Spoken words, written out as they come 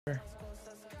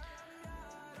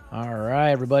All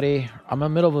right, everybody. I'm in the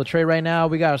middle of the trade right now.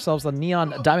 We got ourselves a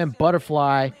neon diamond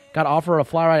butterfly. Got offer a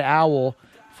fly ride owl,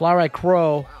 fly ride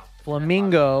crow,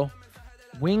 flamingo,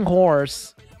 wing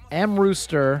horse, M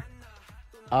rooster,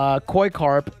 koi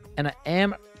carp, and an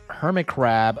M hermit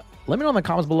crab. Let me know in the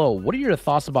comments below. What are your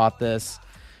thoughts about this?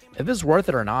 If it's worth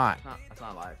it or not? It's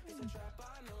not live.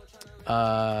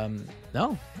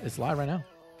 No, it's live right now.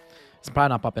 It's probably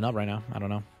not popping up right now. I don't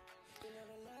know.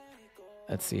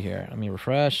 Let's see here. Let me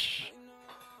refresh.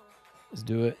 Let's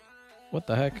do it. What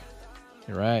the heck?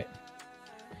 You're right.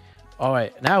 All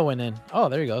right, now it went in. Oh,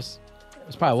 there he goes.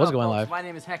 This probably was going live. My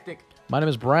name is Hectic. My name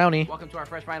is Brownie. Welcome to our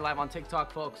Fresh Mind Live on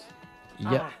TikTok, folks.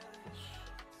 Yep.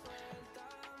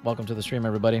 Welcome to the stream,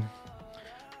 everybody.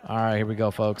 All right, here we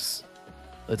go, folks.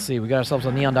 Let's see. We got ourselves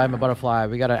a neon diamond butterfly.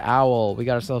 We got an owl. We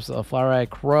got ourselves a fly-eyed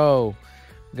crow.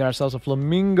 We got ourselves a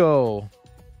flamingo.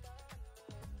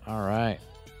 All right.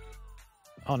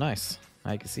 Oh, nice.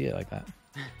 I can see it like that.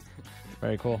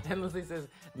 Very cool. And Leslie says,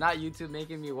 not YouTube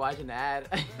making me watch an ad.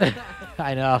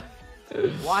 I know.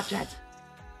 Watch it.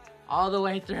 All the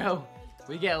way through.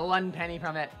 We get 1 penny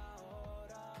from it.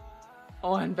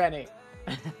 1 penny.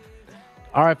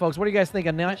 All right, folks. What do you guys think?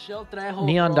 A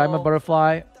neon diamond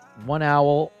butterfly, 1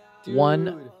 owl, Dude.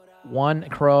 one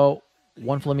crow,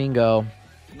 1 flamingo.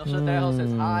 Michelle Trejo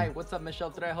says, hi. What's up,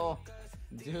 Michelle Trejo?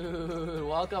 Dude,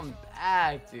 welcome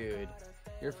back, dude.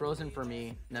 You're frozen for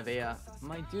me, Nevea.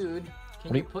 My dude,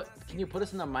 can you put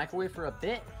us in the microwave for a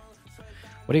bit?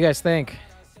 What do you guys think?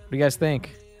 What do you guys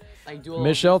think? Like do a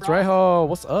Michelle Trejo,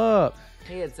 what's up?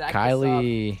 Hey, it's Zach.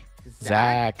 Kylie,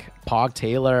 Zach, Pog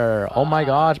Taylor. Oh my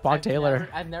gosh, Pog Taylor.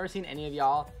 I've never seen any of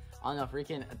y'all on a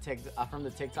freaking from the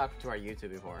TikTok to our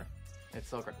YouTube before. It's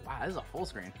so great. Wow, this is a full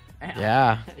screen.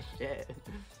 Yeah. Shit.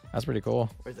 That's pretty cool.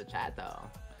 Where's the chat though?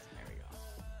 There we go.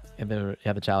 And then you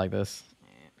have the chat like this.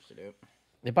 Yeah,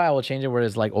 they probably will change it where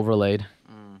it's like overlaid.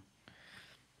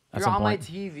 You're on my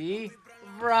TV?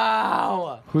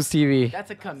 Bro! Whose TV? That's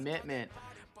a commitment.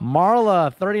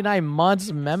 Marla, 39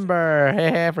 months member.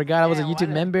 Hey, I forgot I was a YouTube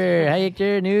member. Hey,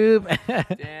 you're noob.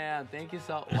 Damn, thank you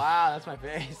so. Wow, that's my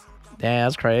face. Damn,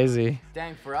 that's crazy.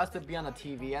 Dang, for us to be on a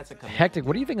TV, that's a commitment. Hectic,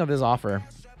 what do you think of this offer?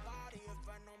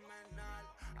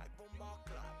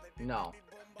 No.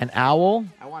 An owl?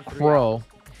 I want 3 crow. owls.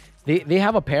 They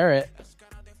have a parrot.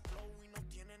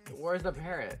 Where's the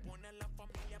parrot?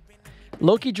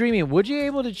 Loki Dreamy, would you be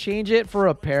able to change it for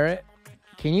a parrot?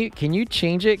 Can you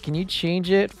change it? Can you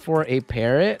change it for a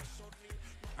parrot?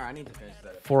 All right, I need to finish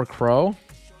that. For a crow?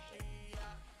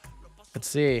 Let's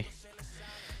see.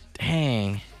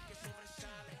 Dang.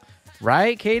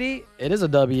 Right, Katie? It is a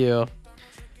W.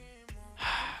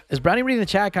 Is Brownie reading the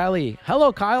chat, Kylie?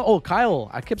 Hello, Kyle. Oh,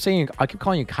 Kyle. I keep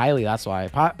calling you Kylie. That's why.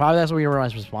 Probably that's why you were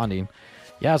responding.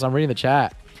 Yes, I'm reading the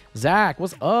chat. Zach,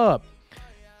 what's up?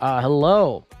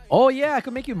 Hello. Oh, yeah, I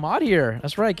could make you mod here.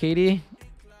 That's right, Katie.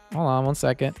 Hold on 1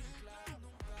 second.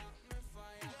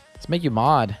 Let's make you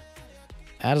mod.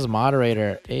 Add as a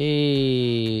moderator.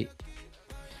 Hey.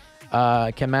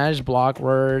 Can manage block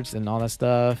words and all that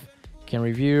stuff. Can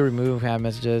review, remove, have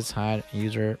messages, hide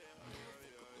user.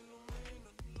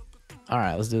 All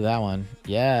right, let's do that one.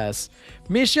 Yes.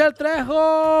 Michelle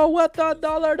Trejo, what the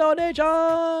 $1 donation?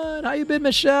 How you been,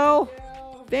 Michelle?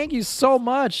 Thank you so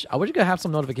much. I wish you could have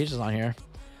some notifications on here,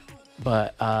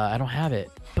 but I don't have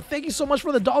it. But thank you so much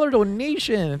for the $1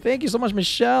 donation. Thank you so much,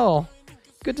 Michelle.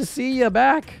 Good to see you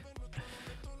back.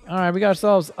 All right, we got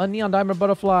ourselves a neon diamond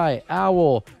butterfly,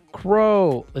 owl,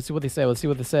 crow. Let's see what they say. Let's see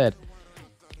what they said.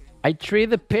 I trade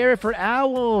the parrot for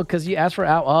owl because you asked for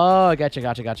owl. Oh,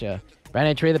 gotcha.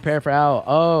 Brandon, trade the parrot for owl.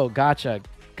 Oh, gotcha.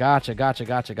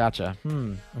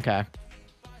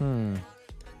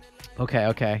 Okay.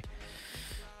 Okay.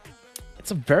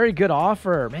 It's a very good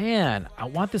offer, man. I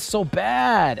want this so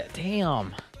bad.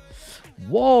 Damn.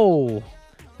 Whoa.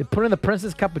 They put in the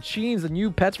Princess Cappuccines, the new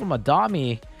pets from Adopt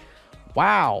Me.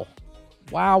 Wow.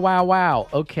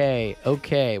 Okay.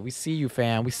 We see you,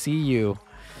 fam. We see you.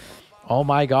 Oh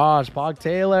my gosh. Pog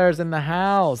Taylor's in the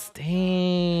house.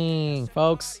 Dang,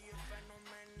 folks.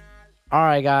 All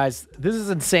right, guys. This is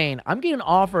insane. I'm getting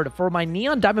offered for my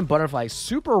neon diamond butterfly.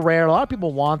 Super rare. A lot of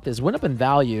people want this. Went up in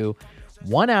value.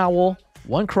 1 owl,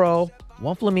 1 crow,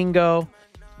 1 flamingo,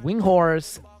 wing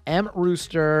horse, M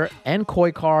rooster, N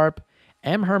koi carp,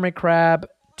 M hermit crab,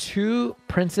 2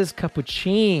 princess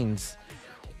cappuccines.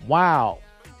 Wow.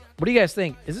 What do you guys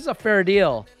think? Is this a fair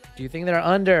deal? Do you think they're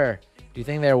under? Do you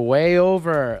think they're way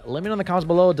over? Let me know in the comments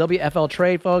below. WFL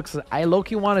trade, folks. I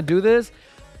low-key want to do this,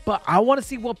 But I want to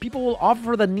see what people will offer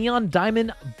for the neon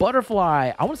diamond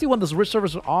butterfly. I want to see what this rich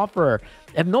servers will offer.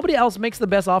 If nobody else makes the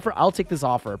best offer, I'll take this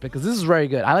offer because this is very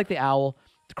good. I like the owl.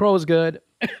 The crow is good.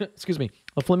 Excuse me.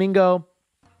 The flamingo.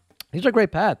 These are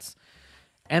great pets.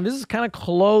 And this is kind of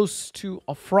close to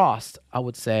a frost, I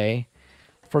would say,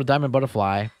 for a diamond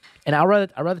butterfly. And I'd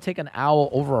rather take an owl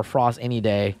over a frost any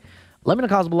day. Let me know in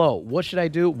the comments below. What should I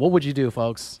do? What would you do,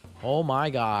 folks? Oh, my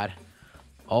God.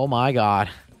 Oh, my God.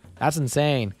 That's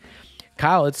insane.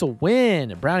 Kyle, it's a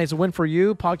win. Brownie, it's a win for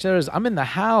you. Pogchetters, I'm in the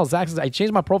house. Zach says, I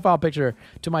changed my profile picture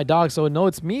to my dog, so no,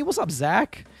 it's me. What's up,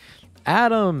 Zach?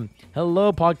 Adam,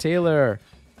 hello, Pog Taylor.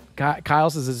 Kyle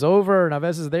says it's over.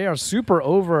 Naves says they are super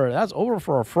over. That's over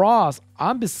for a frost.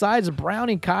 I'm besides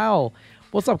Brownie. Kyle,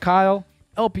 what's up, Kyle?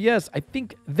 LPS, I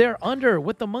think they're under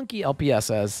with the monkey. LPS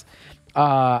says,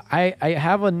 I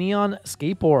have a neon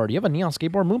skateboard. You have a neon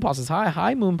skateboard? Moonpaw says hi.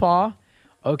 Hi, Moonpaw.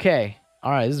 Okay.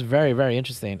 All right. This is very, very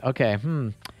interesting. Okay.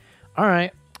 All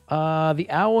right. The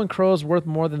owl and crow is worth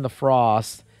more than the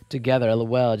frost together.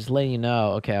 LOL. Just letting you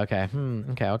know. Okay. Okay.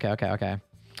 Okay.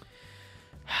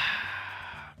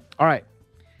 All right.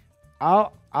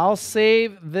 I'll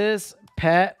save this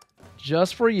pet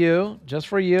just for you. Just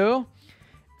for you.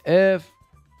 If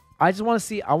I just want to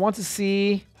see, I want to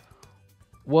see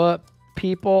what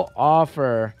people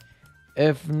offer.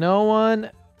 If no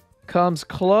one comes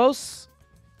close,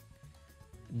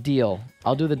 deal.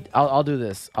 I'll do this. I'll do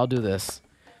this.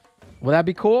 Will that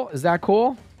be cool? Is that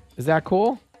cool? Is that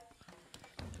cool?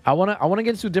 I wanna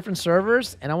get into different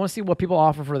servers and I want to see what people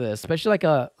offer for this, especially like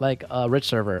a rich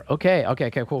server. Okay.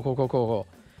 Cool.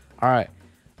 All right.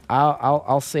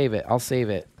 I'll save it. I'll save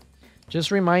it.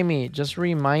 Just remind me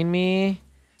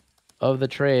of the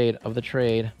trade. I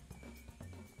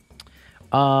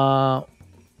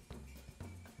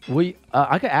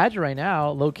could add you right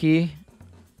now, low key.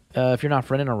 If you're not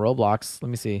friending on Roblox, let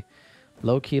me see.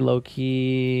 Low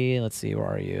key. Let's see, where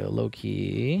are you? Low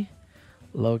key.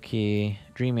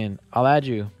 Dreaming. I'll add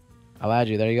you.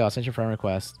 There you go. I sent your friend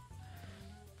request.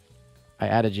 I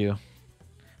added you.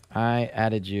 All right,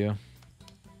 added you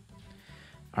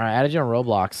on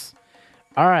Roblox.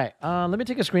 All right, let me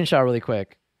take a screenshot really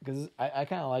quick because I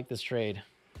kind of like this trade.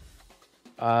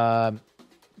 But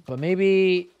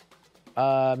maybe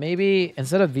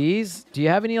instead of these, do you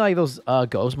have any like those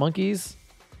ghost monkeys?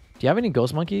 Do you have any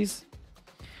ghost monkeys?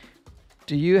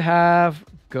 Do you have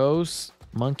ghost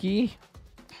monkey?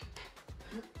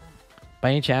 By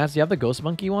any chance, do you have the ghost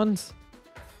monkey ones?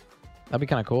 That'd be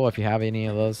kind of cool if you have any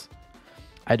of those.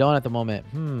 I don't at the moment.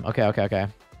 Okay.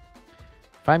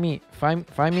 Find me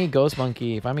ghost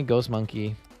monkey. Find me ghost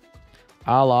monkey.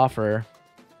 I'll offer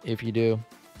if you do.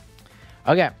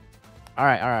 Okay. All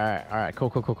right.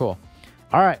 Cool.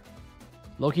 All right.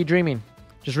 Low-key dreaming.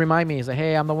 Just remind me. He's like,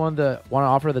 hey, I'm the one that want to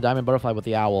offer the diamond butterfly with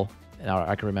the owl. And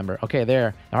I can remember. Okay,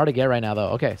 there. They're hard to get right now, though.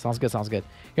 Okay, sounds good.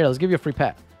 Here, let's give you a free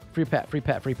pet. Free pet.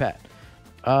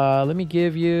 Let me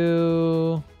give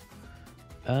you...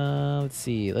 let's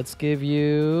see. Let's give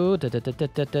you...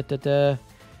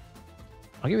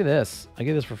 I'll give you this. I'll give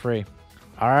you this for free.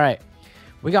 All right.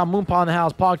 We got Moonpaw in the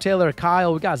house. Pog Taylor,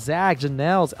 Kyle. We got Zach,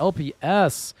 Janelle's,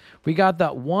 LPS. We got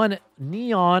that one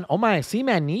Neon. Oh, my.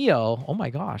 Seaman Neo. Oh, my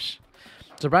gosh.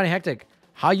 So, Brownie Hectic,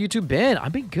 how you two been?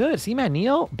 I've been good. Seaman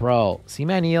Neo? Bro,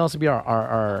 Seaman Neo used to be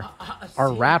our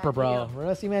rapper, bro.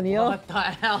 Remember Seaman Neo? What the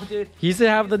hell, dude? He used to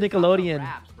have the Nickelodeon.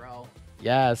 Raps, bro.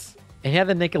 Yes. And he had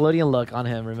the Nickelodeon look on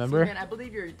him, remember? Seaman, I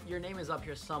believe your name is up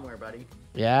here somewhere, buddy.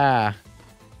 Yeah.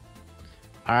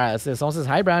 All right, let's see. Someone says,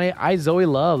 hi, Brownie. I Zoe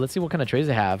Love. Let's see what kind of trades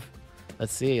they have.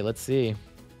 Let's see.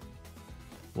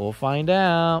 We'll find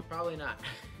out. Probably not.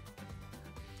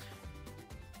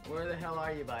 Where the hell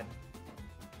are you, bud?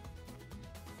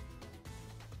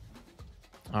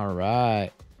 All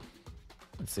right.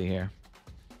 Let's see here.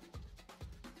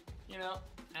 You know,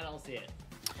 I don't see it.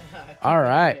 All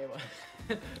right.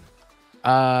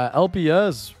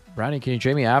 LPS. Brownie, can you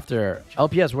trade me after?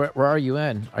 LPS, where are you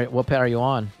in? What pet are you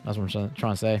on? That's what I'm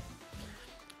trying to say.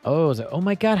 Oh, oh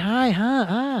my God.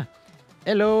 Hi.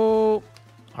 Hello.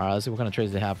 All right, let's see what kind of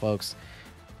trades they have, folks.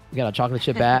 We got a chocolate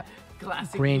chip bat.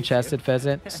 Green chested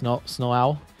pheasant. Snow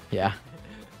owl. Yeah,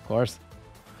 of course.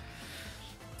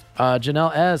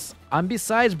 Janelle S. I'm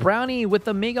besides Brownie with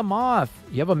the Mega Moth.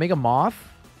 You have a Mega Moth?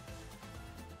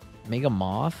 Mega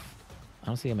Moth? I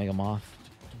don't see a Mega Moth.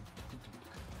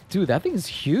 Dude, that thing is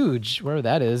huge. Wherever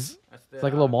that is. It's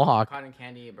like a little mohawk. Cotton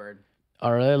candy bird. Oh,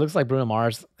 really? It looks like Bruno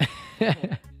Mars.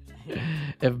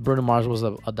 If Bruno Mars was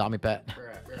a dummy pet.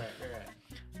 Right.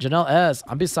 Janelle S.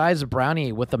 I'm besides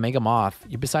Brownie with the Mega Moth.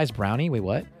 You besides Brownie? Wait,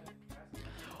 what?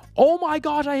 Oh my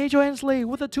gosh, I hate you, Hensley,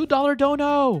 with a $2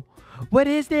 dono. What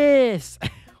is this?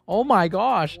 Oh my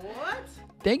gosh. What?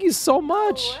 Thank you so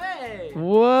much. No way.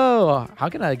 Whoa. How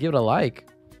can I give it a like?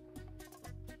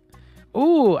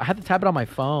 Ooh, I had to tap it on my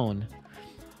phone.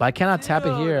 But I cannot tap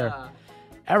it here.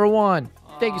 Everyone,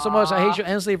 thank you so much. I hate you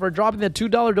endlessly for dropping the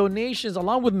 $2 donations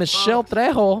along with Michelle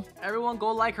Trejo. Everyone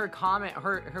go like her comment.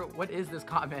 Her what is this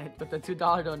comment with the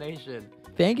 $2 donation?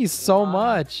 Thank you so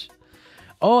much.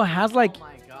 Oh, it has like Oh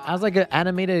my God. has like an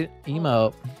animated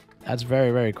emote. That's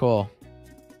very, very cool.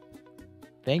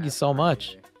 Thank you so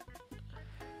much.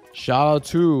 Shout out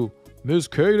to Miss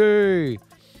Katie.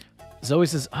 Zoe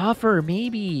says, offer,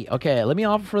 maybe. Okay, let me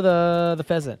offer for the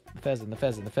pheasant. The pheasant.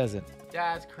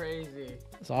 That's crazy.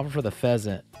 Let's offer for the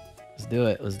pheasant. Let's do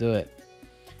it.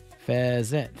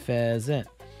 Pheasant.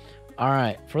 All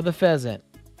right, for the pheasant,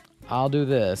 I'll do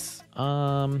this.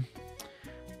 I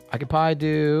could probably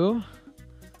do...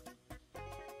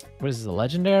 What is this, a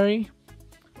legendary?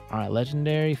 All right,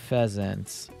 legendary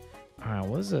pheasants. All right,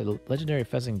 what does a legendary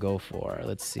pheasant go for?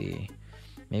 Let's see.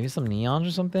 Maybe some neons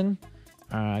or something?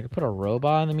 All right, I could put a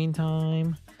robot in the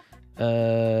meantime.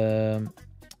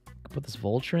 Put this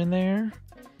vulture in there.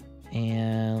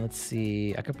 And let's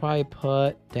see. I could probably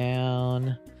put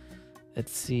down...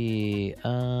 Let's see.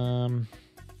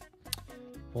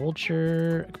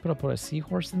 Vulture. I could put a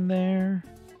seahorse in there.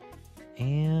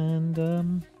 And...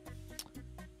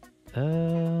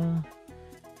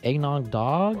 eggnog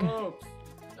dog. Oops.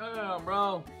 Damn,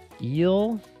 bro.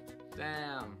 Eel.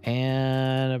 Damn.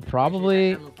 And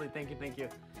probably... Thank you.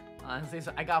 Honestly,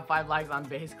 so I got 5 likes on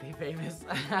Basically Famous.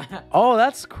 Oh,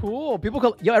 that's cool. People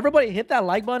could... Yo, everybody hit that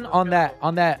like button on that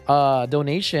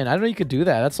donation. I didn't know you could do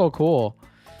that. That's so cool.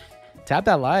 Tap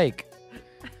that like.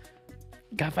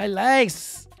 Got 5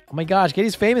 likes. Oh my gosh,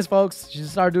 Katie's famous, folks. She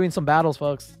just started doing some battles,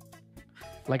 folks.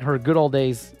 Like her good old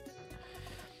days.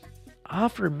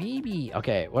 Offer, maybe.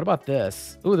 Okay, what about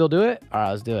this? Ooh, they'll do it? All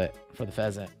right, let's do it for the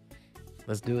pheasant.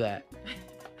 Let's do that.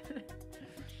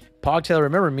 Pog Taylor,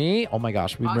 remember me? Oh my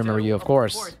gosh, we remember you, of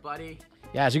course. Of course, buddy.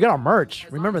 Yes, you got our merch.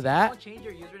 As remember that? Don't change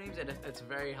your usernames. It's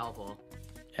very helpful.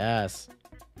 Yes.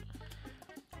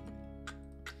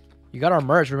 You got our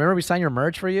merch. Remember we signed your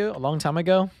merch for you a long time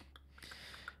ago?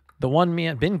 The one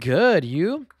me been good.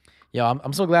 You? Yo,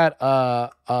 I'm so glad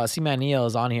C-Man Neo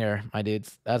is on here, my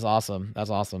dudes. That's awesome.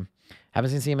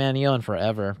 Haven't seen C-Man Neo in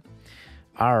forever.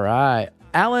 All right.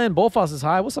 Alan Bolfos says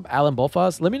hi. What's up, Alan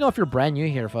Bolfos? Let me know if you're brand new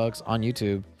here, folks, on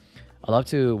YouTube. I'd love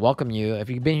to welcome you. If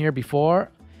you've been here before,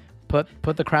 put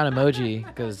the crown emoji,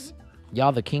 because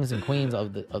y'all the kings and queens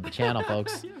of the channel,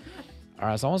 folks. All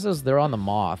right, someone says they're on the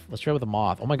moth. Let's try with the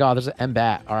moth. Oh my God, there's an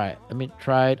M-Bat. All right, let me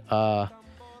try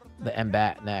the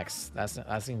M-Bat next.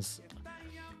 That seems...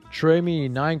 Tray me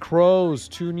 9 crows,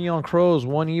 2 neon crows,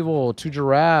 1 evil, 2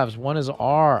 giraffes, 1 is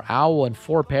R, owl, and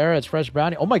 4 parrots, fresh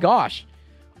brownie. Oh my gosh.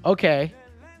 Okay.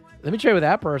 Let me trade with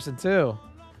that person too.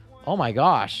 Oh my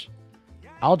gosh.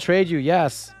 I'll trade you.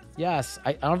 Yes. I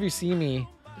don't know if you see me.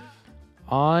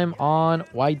 I'm on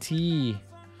YT.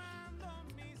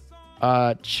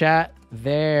 Chat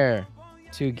there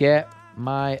to get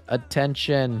my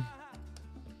attention.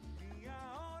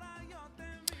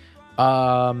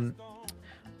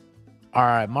 All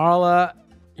right, Marla,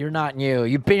 you're not new.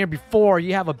 You've been here before.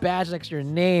 You have a badge next to your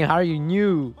name. How are you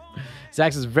new?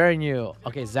 Zach is very new.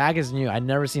 Okay, Zach is new. I've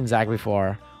never seen Zach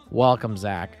before. Welcome,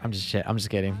 Zach. I'm just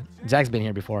kidding. Zach's been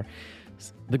here before.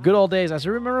 The good old days. I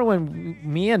still remember when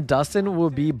me and Dustin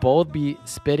would both be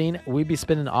spitting. We'd be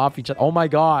spitting off each other. Oh my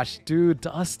gosh, dude,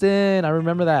 Dustin. I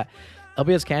remember that.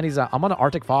 LBS Candy's. I'm on the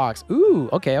Arctic Fox. Ooh,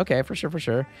 okay, for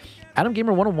sure. Adam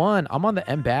Gamer 101. I'm on the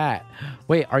M-Bat.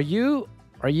 Wait, are you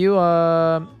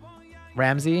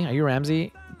Ramsey? Are you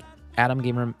Ramsey? Adam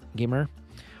Gamer?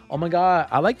 Oh my God,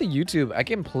 I like the YouTube. I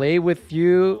can play with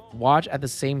you, watch at the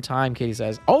same time, Katie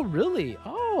says. Oh, really?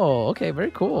 Oh, okay,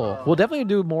 very cool. We'll definitely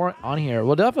do more on here.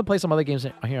 We'll definitely play some other games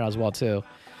here as well, too.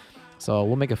 So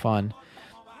we'll make it fun.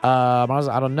 I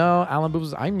don't know. Alan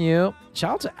Boobs, I'm new.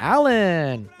 Shout out to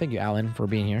Alan. Thank you, Alan, for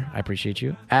being here. I appreciate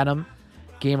you. Adam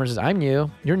Gamer says, I'm new.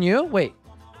 You're new? Wait,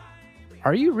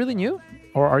 are you really new?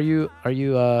 Or are you,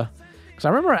 because I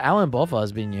remember Alan Bolfa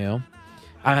has been new.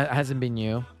 Hasn't been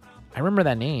new. I remember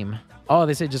that name. Oh,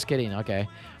 they said just kidding. Okay.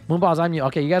 Moonballs, I'm new.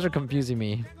 Okay, you guys are confusing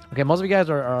me. Okay, most of you guys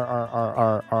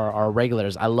are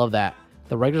regulars. I love that.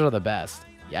 The regulars are the best.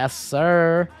 Yes,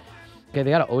 sir. Okay,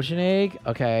 they got an ocean egg.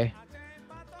 Okay.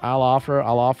 I'll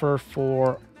offer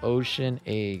for ocean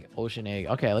egg.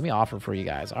 Okay, let me offer for you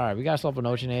guys. All right, we got ourselves an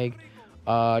ocean egg.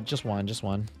 Just one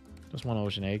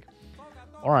ocean egg.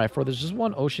 All right, there's just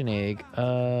 1 ocean egg.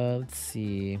 Let's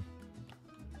see.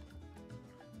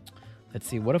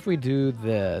 What if we do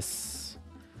this?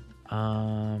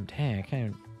 Dang, I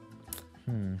can't.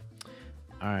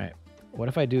 All right. What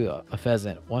if I do a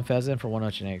pheasant? One pheasant for one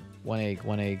ocean egg. One egg.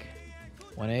 One egg.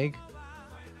 One egg.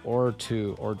 Or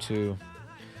two. Or two.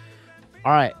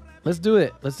 All right. Let's do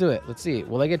it. Let's do it. Let's see.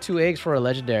 Will I get 2 eggs for a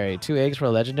legendary? 2 eggs for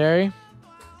a legendary?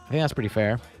 I think that's pretty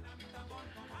fair.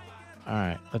 All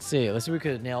right. Let's see. Let's see if we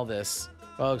could nail this.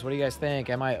 Folks, what do you guys think?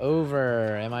 Am I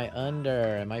over? Am I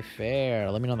under? Am I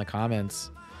fair? Let me know in the comments.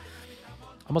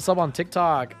 I'm gonna sub on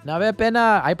TikTok. Nave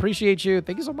Pena, I appreciate you.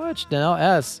 Thank you so much. Janelle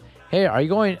S. Hey, are you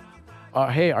going?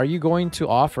 Hey, are you going to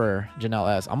offer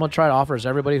Janelle S? I'm gonna try to offer to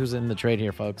everybody who's in the trade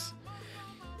here, folks.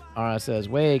 All right, it says,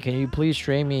 wait, can you please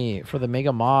trade me for the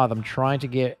Mega Moth? I'm trying to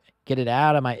get it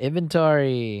out of my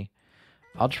inventory.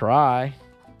 I'll try.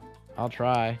 I'll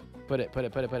try. Put it.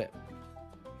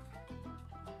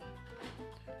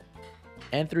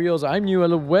 And 3O's, I'm new.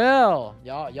 Well,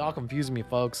 y'all confuse me,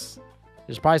 folks.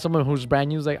 There's probably someone who's brand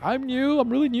new who's like, I'm new. I'm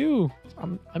really new.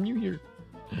 I'm new here.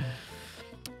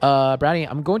 Brownie,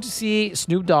 I'm going to see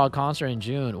Snoop Dogg concert in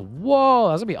June. Whoa,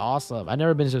 that's gonna be awesome. I've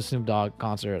never been to a Snoop Dogg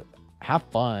concert. Have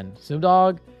fun. Snoop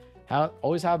Dogg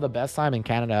always have the best time in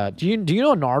Canada. Do you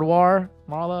know Nardwuar,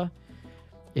 Marla?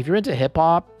 If you're into hip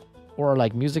hop or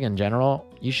like music in general,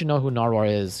 you should know who Nardwuar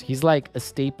is. He's like a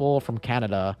staple from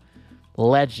Canada.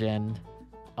 Legend.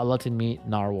 I'd love to meet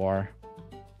Nardwuar.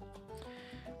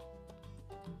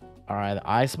 All right, the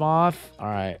ice moth. All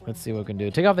right, let's see what we can do.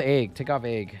 Take off the egg. Take off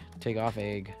egg. Take off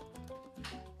egg.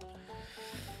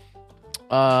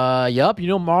 Yup. You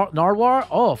know Nardwuar?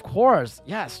 Oh, of course.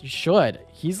 Yes, you should.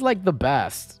 He's like the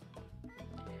best.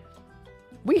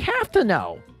 We have to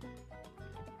know.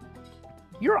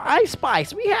 You're Ice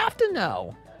Spice. We have to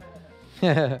know.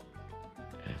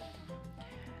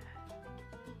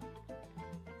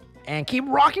 And keep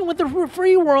rocking with the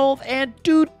free world and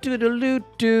do.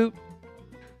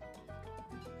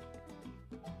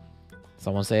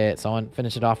 Someone say it. Someone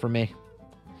finish it off for me.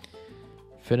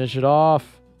 Finish it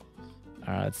off.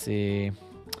 All right, let's see.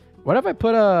 What if I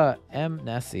put a M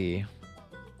Nessie?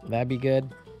 Would that be good?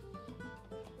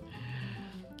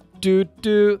 Do.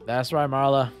 That's right,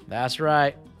 Marla. That's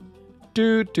right.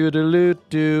 Do.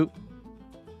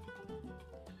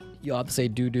 You'll have to say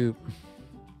do.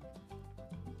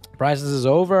 Bryson is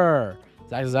over.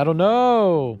 Zach says, I don't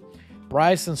know.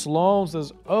 Bryson Sloan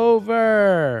says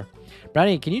over.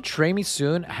 Brownie, can you train me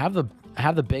soon? I have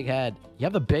the big head. You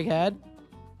have the big head?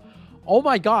 Oh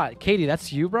my god. Katie,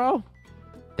 that's you, bro?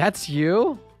 That's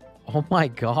you? Oh my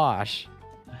gosh.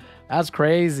 That's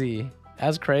crazy.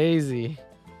 That's crazy.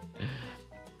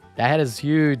 That head is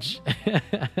huge.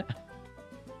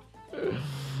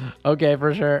 Okay,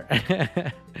 for sure.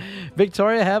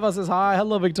 Victoria Heva says hi.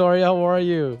 Hello, Victoria. How are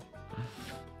you?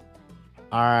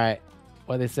 All right.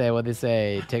 What they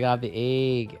say? Take off the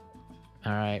egg.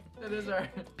 All right. That is our...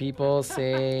 People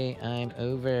say I'm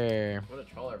over. What a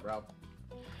troller, bro.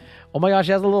 Oh my gosh,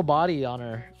 she has a little body on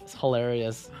her. It's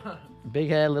hilarious. Big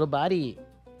head, little body.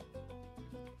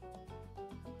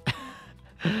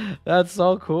 That's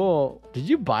so cool. Did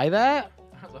you buy that?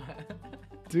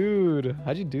 Dude,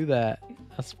 how'd you do that?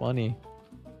 That's funny.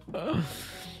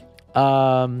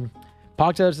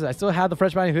 Pogtail says, I still have the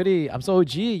Fresh Brownie hoodie. I'm so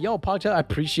OG. Yo, Pogtail, I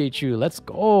appreciate you. Let's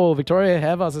go. Victoria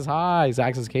Heva says hi.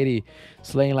 Zach says Katie.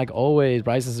 Slaying like always.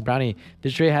 Bryce says Brownie.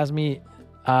 This tray has me.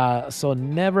 So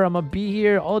never. I'm gonna be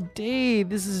here all day.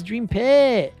 This is Dream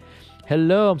Pet.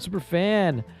 Hello, I'm super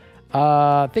fan.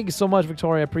 Thank you so much,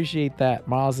 Victoria. I appreciate that.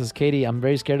 Miles says Katie. I'm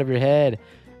very scared of your head.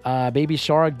 Baby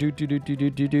Shark.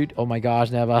 Dude. Oh my gosh,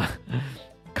 Neva.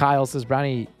 Kyle says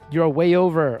Brownie, you're way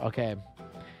over. Okay.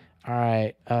 All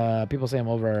right. People say I'm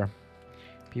over.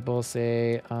 People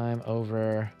say I'm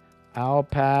over. I'll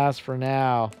pass for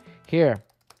now. Here,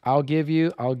 I'll give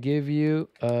you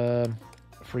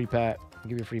free pat. I'll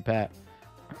give you a free pat.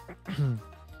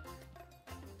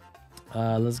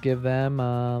 Let's give them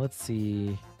let's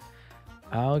see.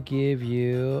 I'll give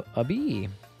you a bee.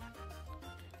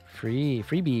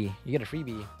 Freebie. You get a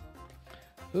freebie.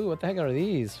 Ooh, what the heck are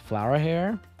these? Flower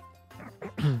hair?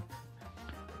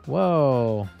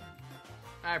 Whoa.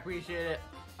 I appreciate it.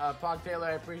 Pog Taylor,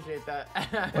 I appreciate that.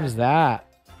 What is that?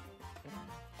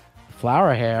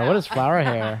 Flower hair? What is flower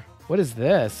hair? What is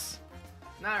this?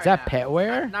 Is that pet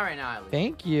wear? Not right now, at least.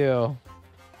 Thank you.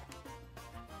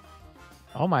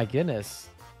 Oh my goodness.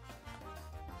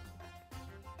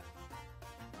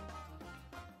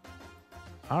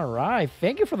 All right.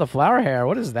 Thank you for the flower hair.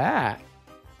 What is that?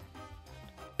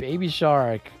 Baby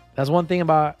Shark. That's one thing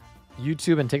about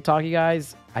YouTube and TikTok, you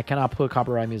guys. I cannot put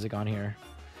copyright music on here.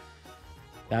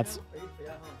 That's...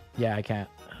 Yeah, I can't.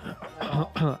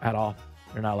 At all.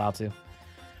 You're not allowed to.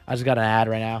 I just got an ad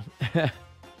right now.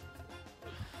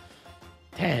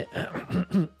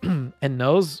 Damn. And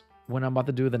those when I'm about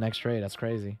to do the next trade. That's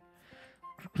crazy.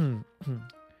 Oh,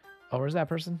 where's that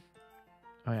person?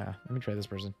 Oh, yeah. Let me trade this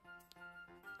person.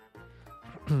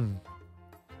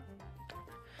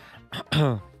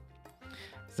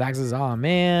 Zax is on,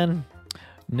 man.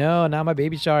 No, not my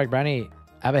baby shark. Brownie,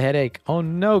 I have a headache. Oh,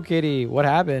 no, kitty. What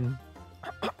happened?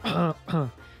 All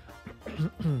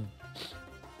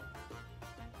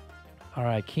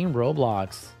right, King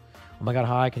Roblox. Oh, my God.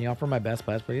 Hi. Can you offer my best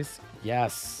pets, please?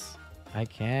 Yes, I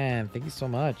can. Thank you so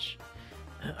much.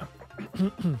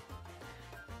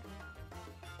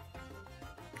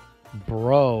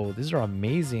 Bro, these are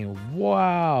amazing.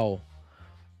 Wow.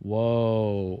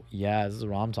 Whoa. Yeah, this is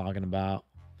what I'm talking about.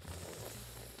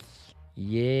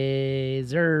 Yes,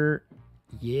 sir.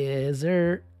 Yes,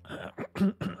 sir.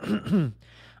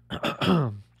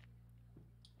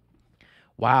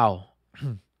 Wow.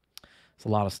 It's a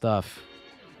lot of stuff.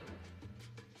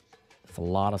 It's a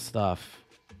lot of stuff.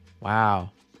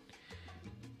 Wow.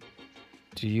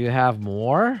 Do you have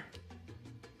more?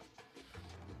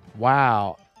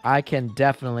 Wow. I can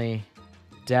definitely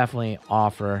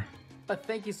offer. But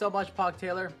thank you so much, Pog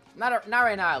Taylor. Not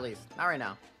right now, at least. Not right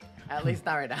now. At least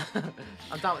not right now.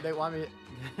 I'm talking. They want me.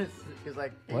 He's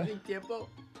like, what? Tiempo.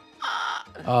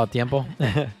 Oh, tiempo.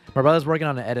 My brother's working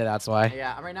on an edit. That's why.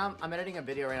 Yeah. Right now, I'm editing a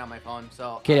video right now on my phone.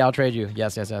 So. Katie, I'll trade you.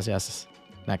 Yes.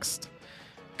 Next.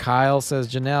 Kyle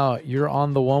says, Janelle, you're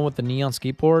on the one with the neon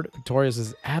skateboard. Victoria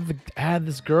says, add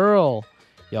this girl.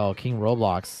 Yo, King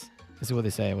Roblox. Let's see what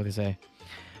they say.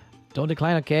 Don't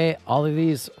decline, okay? All of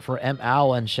these for M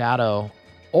Owl and Shadow.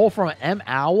 Oh, from M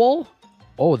Owl?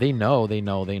 Oh, they know. They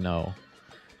know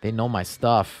my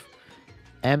stuff.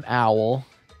 M Owl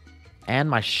and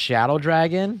my Shadow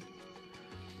Dragon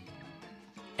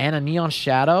and a Neon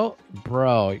Shadow,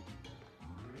 bro.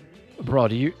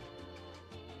 Do you?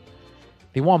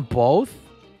 They want both?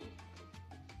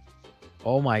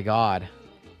 Oh my God.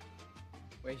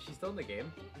 Wait, she's still in the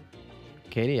game?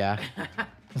 Katie, yeah.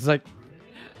 It's like.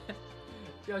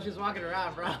 Yo, she's walking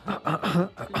around,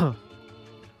 bro.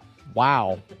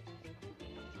 Wow.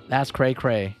 That's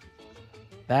cray.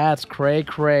 That's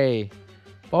cray.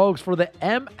 Folks, for the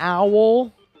M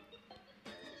Owl.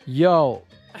 Yo.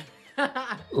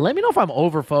 Let me know if I'm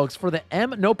over, folks. For the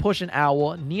M No Pushing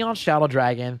Owl, Neon Shadow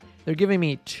Dragon, they're giving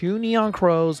me 2 Neon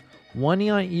Crows, 1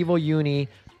 Neon Evil Uni,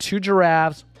 2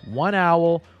 Giraffes, 1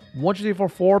 Owl, 1, 2, 3, 4,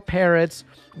 4 Parrots,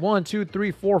 1, 2,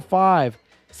 3, 4, 5,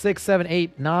 6, 7,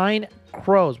 8, 9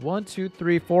 Crows. 1, 2,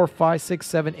 3, 4, 5, 6,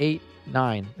 7, 8,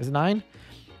 9. Is it 9?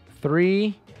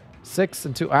 3, 6,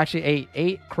 and 2. Actually, 8.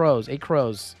 8 crows. 8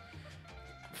 crows.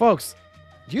 Folks,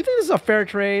 do you think this is a fair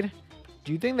trade?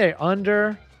 Do you think they're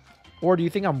under? Or do you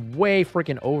think I'm way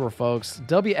freaking over, folks?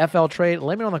 WFL trade.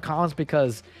 Let me know in the comments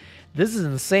because this is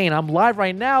insane. I'm live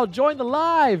right now. Join the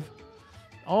live.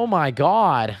 Oh, my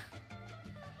God.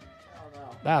 Oh, no.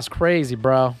 That's crazy,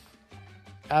 bro.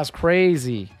 That's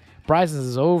crazy. Bryson's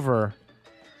is over.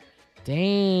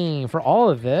 Dang. For all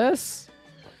of this?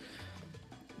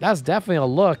 That's definitely a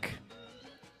look.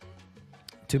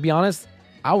 To be honest,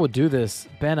 I would do this.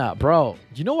 Benna, bro.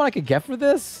 Do you know what I could get for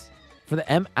this? For the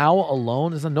M Owl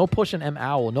alone? There's a no push in M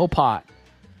Owl. No pot.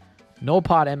 No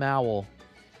pot M Owl.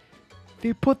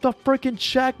 They put the freaking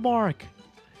check mark.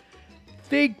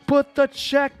 They put the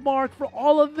check mark for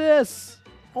all of this.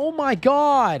 Oh my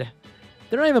God.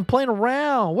 They're not even playing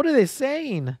around. What are they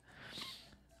saying?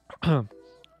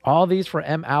 All these for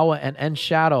M Owl and N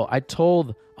Shadow.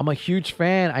 I'm a huge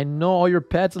fan. I know all your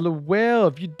pets well.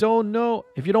 If you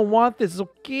don't want this, it's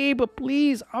okay, but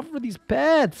please offer these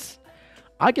pets.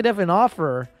 I could definitely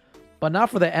offer, but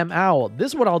not for the M Owl.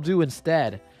 This is what I'll do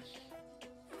instead.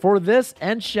 For this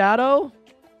N Shadow,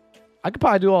 I could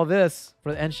probably do all this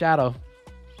for the N Shadow.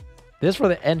 This for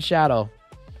the N Shadow.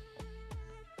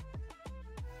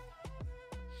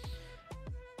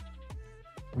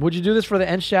 Would you do this for the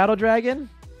N Shadow Dragon?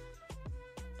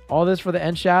 All this for the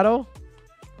N Shadow?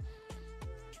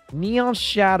 Neon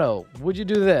Shadow. Would you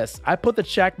do this? I put the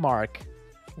check mark.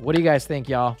 What do you guys think,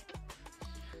 y'all?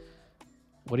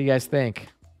 What do you guys think?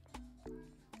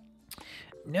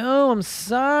 No, I'm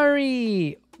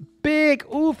sorry. Big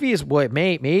oofies. Wait,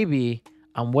 maybe.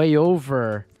 I'm way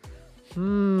over.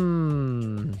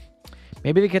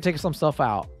 Maybe they could take some stuff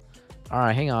out. All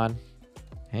right, hang on.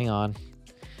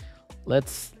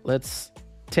 Let's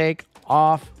take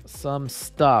off some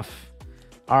stuff.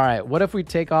 All right, what if we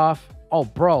take off? Oh,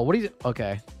 bro, what do you?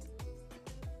 Okay.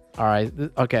 All right.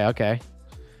 Okay.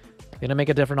 Gonna make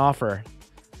a different offer.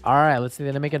 All right, let's see.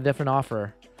 Gonna make a different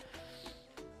offer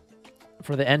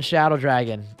for the N Shadow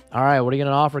Dragon. All right, what are you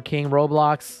gonna offer, King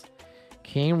Roblox?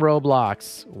 King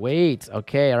Roblox. Wait.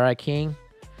 Okay. All right, King.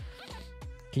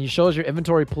 Can you show us your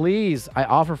inventory, please? I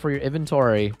offer for your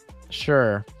inventory.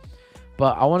 Sure.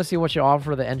 But I want to see what you offer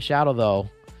for the end shadow, though.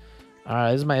 All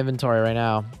right, this is my inventory right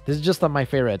now. This is just on my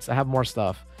favorites. I have more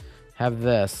stuff. Have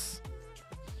this.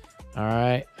 All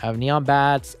right. I have neon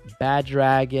bats, bad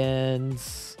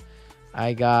dragons.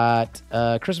 I got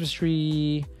Christmas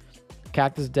tree,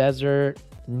 cactus desert,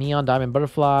 neon diamond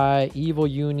butterfly, evil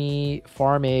uni,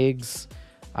 farm eggs.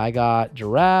 I got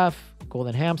giraffe,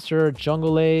 golden hamster,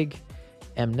 jungle egg,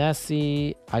 M.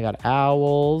 Nessie. I got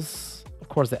owls. Of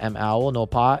course, the M owl, no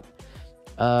pot.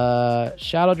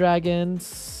 Shadow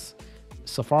dragons,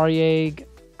 safari egg,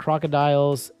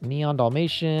 crocodiles, neon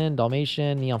Dalmatian,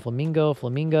 neon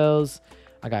flamingos.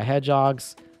 I got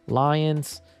hedgehogs,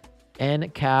 lions,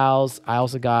 and cows. I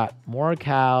also got more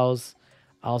cows.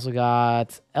 I also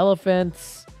got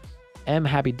elephants, M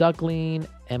happy duckling,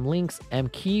 M lynx, M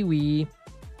kiwi.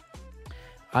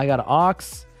 I got an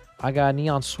ox. I got a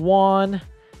neon swan.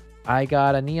 I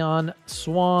got a neon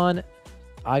swan.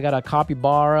 I got a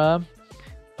capybara.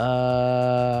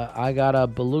 I got a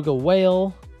beluga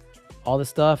whale. All this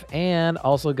stuff. And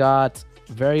also got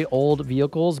very old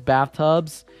vehicles,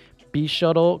 bathtubs, bee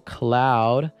shuttle,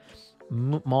 cloud,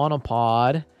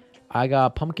 monopod. I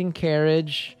got pumpkin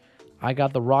carriage. I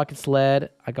got the rocket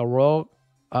sled. I got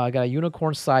a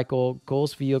unicorn cycle,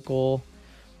 ghost vehicle.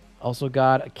 Also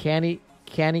got a candy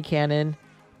cannon,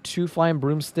 2 flying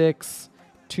broomsticks,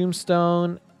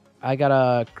 tombstone. I got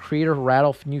a creator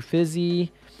rattle new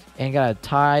fizzy, and got a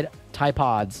Tide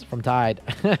Pods from Tide,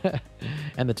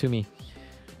 and the Toomey.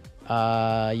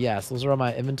 Yes, those are on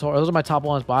my inventory. Those are my top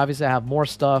ones, but obviously I have more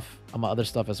stuff on my other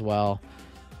stuff as well.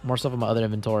 More stuff on my other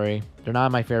inventory. They're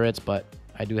not my favorites, but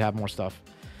I do have more stuff.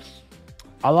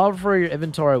 I'll offer for your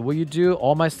inventory. Will you do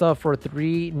all my stuff for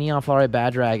 3 neon flowery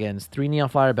bad dragons? 3 neon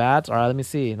flowery bats? All right, let me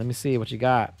see. Let me see what you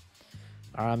got.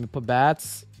 All right, let me put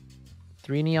bats.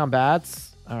 3 neon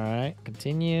bats. All right,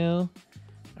 continue. All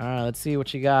right, let's see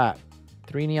what you got.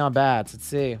 3 neon bats. Let's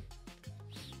see.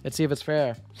 Let's see if it's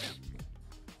fair.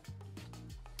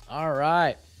 All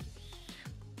right.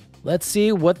 Let's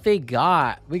see what they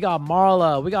got. We got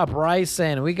Marla. We got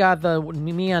Bryson. We got the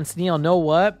Neon Sneal. Know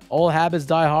what? Old habits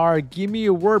die hard. Give me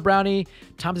a word, Brownie.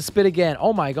 Time to spit again.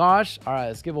 Oh my gosh. All right,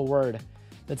 let's give a word.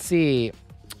 Let's see.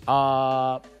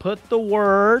 Put the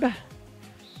word.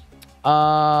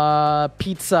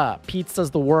 Pizza. Pizza's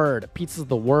the word. Pizza's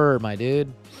the word, my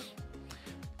dude.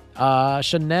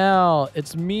 Chanel.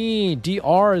 It's me.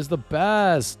 DR is the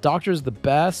best. Doctor is the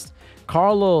best.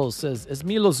 Carlos says, it's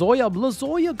me, Lazoya.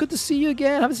 Lazoya, good to see you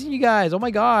again. Haven't seen you guys. Oh my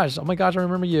gosh. Oh my gosh, I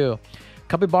remember you.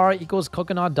 Capybara equals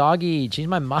coconut doggy. Changed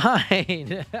my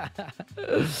mind.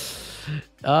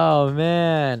 Oh,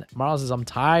 man. Marlon says, I'm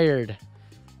tired.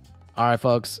 All right,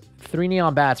 folks. 3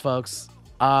 neon bats, folks.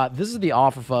 This is the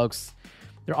offer, folks.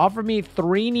 They're offering me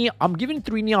 3 neon. I'm giving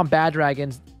 3 neon bad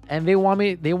dragons, and they're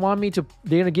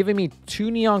gonna giving me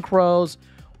 2 neon crows,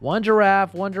 1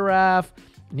 giraffe,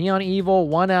 neon evil,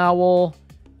 1 owl,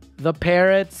 the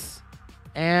parrots,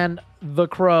 and the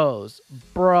crows.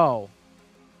 Bro,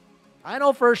 I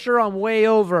know for sure I'm way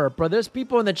over, but there's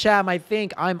people in the chat might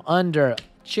think I'm under.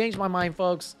 Change my mind,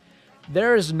 folks.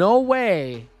 There is no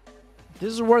way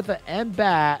this is worth an M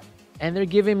bat, and they're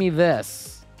giving me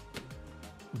this.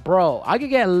 Bro, I could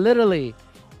get literally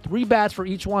 3 bats for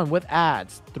each one with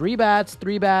ads. 3 bats,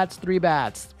 3 bats, 3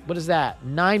 bats. What is that?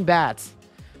 9 bats.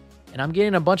 And I'm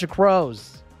getting a bunch of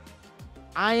crows.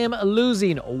 I am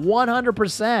losing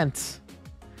 100%.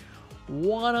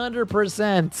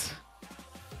 100%.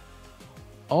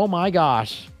 Oh my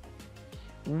gosh.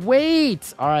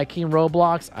 Wait. All right, King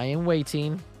Roblox. I am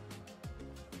waiting.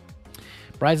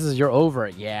 Bryce says you're over.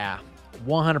 Yeah.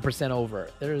 100% over.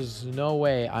 There's no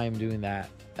way I am doing that.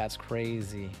 That's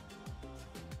crazy.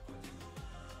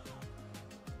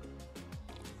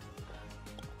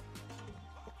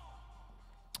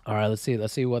 All right, let's see.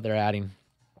 Let's see what they're adding.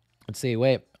 Let's see.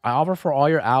 Wait. I offer for all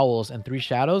your owls and 3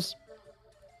 shadows.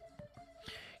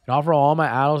 You can offer all my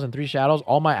owls and 3 shadows.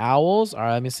 All my owls. All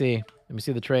right, let me see. Let me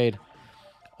see the trade.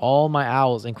 All my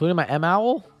owls, including my M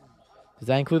owl. Does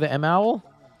that include the M owl?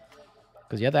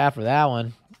 Because you have to add for that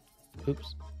one.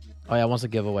 Oops. Oh yeah, once a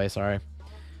giveaway. Sorry.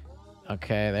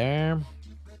 Okay, there.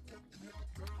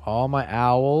 All my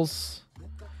owls.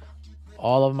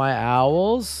 All of my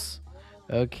owls.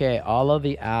 Okay, all of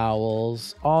the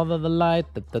owls. All of the light.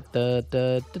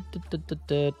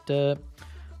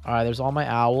 All right, there's all my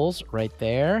owls right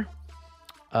there.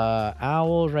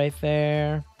 Owl right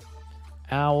there.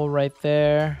 Owl right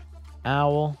there.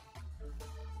 Owl.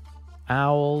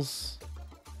 Owls.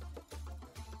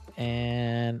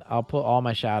 And I'll put all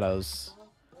my shadows.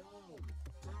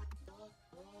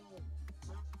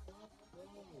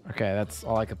 Okay, that's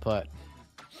all I could put.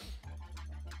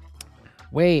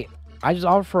 Wait, I just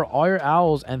offered for all your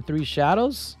owls and 3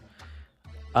 shadows?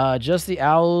 Just the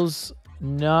owls,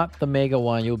 not the mega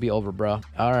one. You'll be over, bro.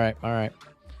 All right, all right.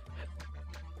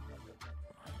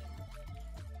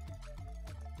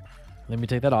 Let me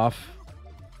take that off.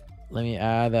 Let me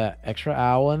add that extra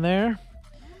owl in there.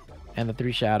 And the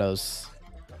 3 shadows.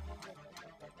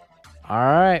 All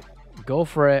right, go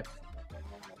for it.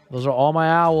 Those are all my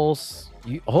owls.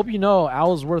 I hope you know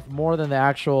owl's worth more than the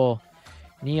actual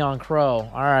neon crow.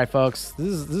 All right, folks.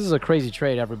 This is a crazy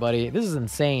trade, everybody. This is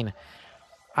insane.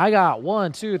 I got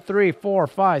 1, 2, 3, 4,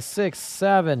 5, 6,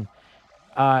 7,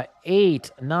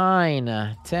 8,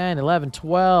 9, 10, 11,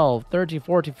 12, 13,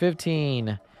 14,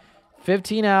 15.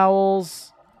 15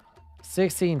 owls,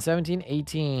 16, 17,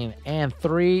 18, and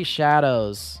 3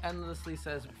 shadows. Endlessly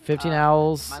says 15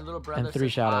 owls my little brother and 3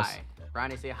 shadows. Hi.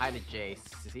 Ronnie, say hi to Jace.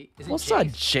 Is What's Jace? up,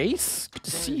 Jace? Good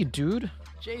to see you, dude.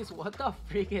 Jace, what the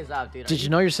freak is up, dude? Did you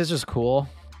know your sister's cool?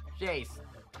 Jace,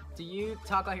 do you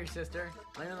talk like your sister?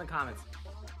 Let me know in the comments.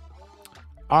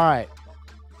 All right.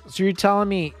 So you're telling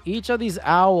me each of these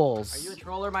owls. Are you a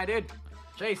troller, my dude?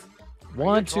 Jace.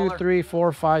 1, 2, 3,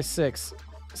 4, 5, 6,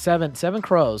 7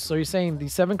 crows. So you're saying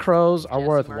these 7 crows are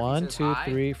worth Murphy 1, says 2, hi.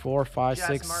 3, 4, 5, Jess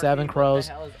 6, Murphy, 7 what crows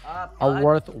the hell is up, are bud?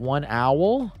 worth 1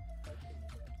 owl.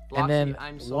 And then Bloxy,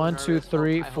 I'm so 1, 2, nervous.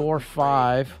 3, I hope 4, you pray.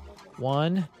 5.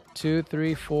 1, 2,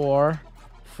 3, 4,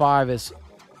 5 is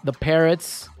the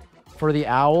parrots for the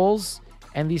owls.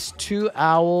 And these 2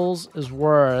 owls is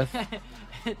worth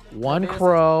 1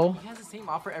 crow. He has the same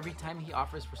offer every time he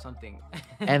offers for something.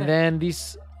 And then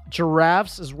these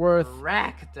giraffes is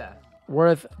Correct.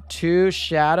 worth 2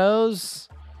 shadows.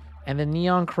 And the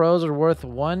neon crows are worth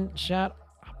 1 shadow.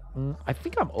 I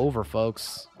think I'm over,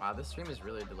 folks. Wow, this stream is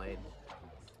really delayed.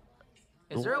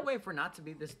 Is there a way for not to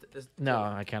be this? No,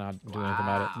 I cannot do anything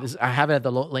about it. I have it at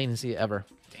the low latency ever.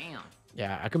 Damn.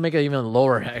 Yeah, I could make it even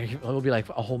lower. It'll be like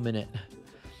a whole minute.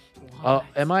 Oh,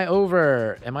 am I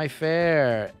over? Am I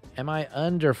fair? Am I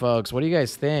under, folks? What do you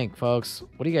guys think, folks?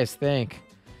 What do you guys think?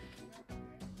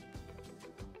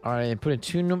 All right, put in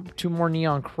two more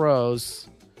neon crows.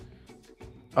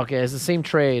 Okay, it's the same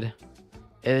trade.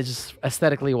 It's just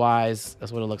aesthetically wise.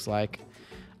 That's what it looks like.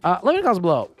 Let me know in the comments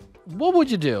below. What would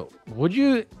you do? Would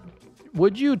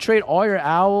you trade all your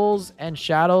owls and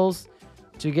shadows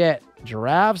to get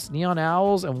giraffes, neon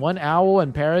owls, and 1 owl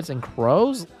and parrots and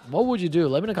crows? What would you do?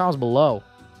 Let me know in the comments below.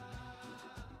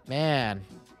 Man,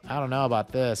 I don't know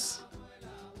about this.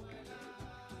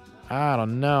 I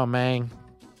don't know, man.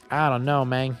 I don't know,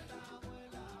 man.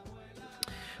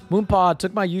 Moonpod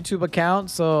took my YouTube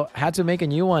account, so had to make a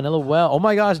new one. LOL. Oh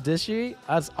my gosh, did she?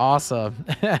 That's awesome.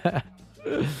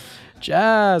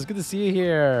 Jazz, good to see you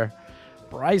here.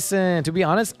 Bryson, to be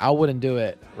honest, I wouldn't do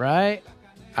it, right?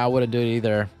 I wouldn't do it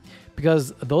either.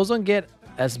 Because those don't get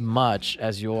as much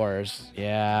as yours.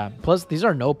 Yeah. Plus, these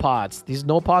are no pots. These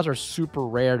no pots are super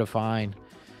rare to find.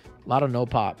 A lot of no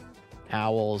pot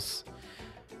owls.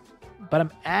 But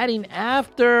I'm adding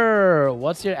after.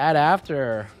 What's your add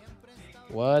after?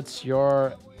 What's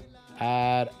your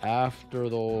add after,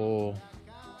 though?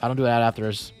 I don't do add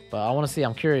afters, but I want to see.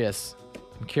 I'm curious.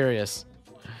 I'm curious.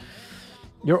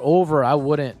 You're over. I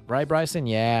wouldn't. Right, Bryson?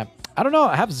 Yeah. I don't know.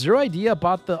 I have 0 idea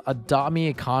about the Adopt Me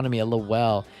economy.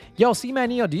 LOL. Yo, C-Man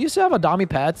Neo, do you still have Adopt Me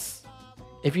pets?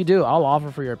 If you do, I'll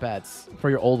offer for your pets. For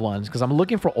your old ones. Because I'm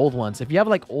looking for old ones. If you have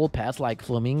like old pets like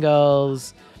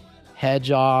flamingos,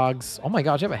 hedgehogs. Oh my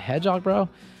gosh, you have a hedgehog, bro?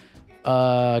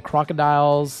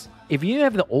 Crocodiles. If you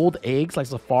have the old eggs, like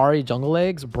safari jungle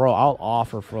eggs, bro, I'll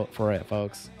offer for it,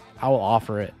 folks. I will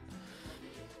offer it.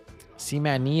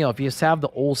 C-Man Neo, if you just have the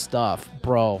old stuff,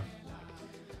 bro,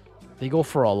 they go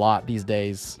for a lot these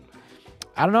days.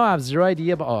 I don't know. I have 0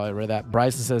 idea. But, oh, I read that.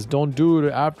 Bryson says, don't do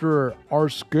it after our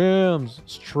scams.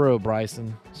 It's true,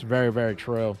 Bryson. It's very, very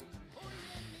true.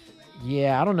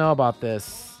 Yeah, I don't know about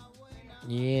this.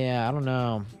 Yeah, I don't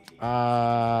know.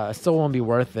 It still won't be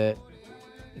worth it.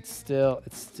 It's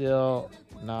still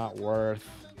not worth.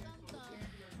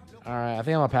 All right, I think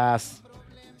I'm gonna pass.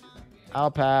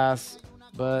 I'll pass,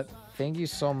 but thank you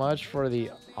so much for the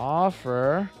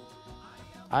offer.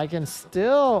 I can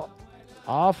still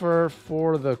offer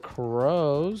for the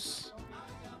crows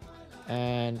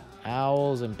and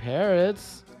owls and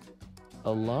parrots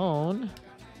alone.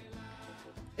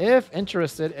 If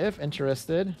interested.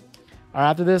 All right,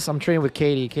 after this, I'm trading with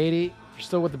Katie. Katie, you're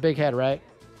still with the big head, right?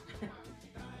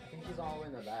 She's all the way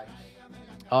in the back.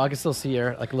 Oh, I can still see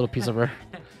her, like a little piece of her.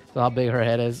 So how big her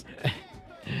head is.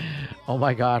 Oh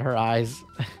my god, her eyes.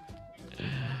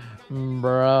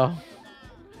 Bro.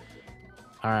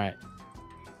 Alright.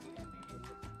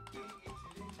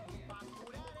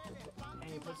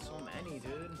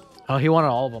 Oh, he wanted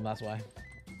all of them. That's why.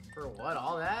 For what?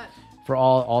 All that? For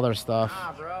all their stuff.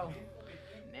 Nah, bro.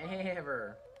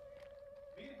 Never.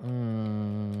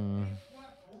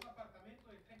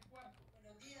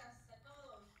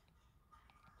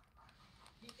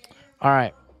 All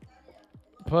right.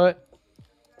 Put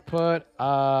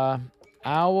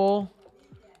owl,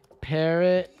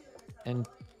 parrot, and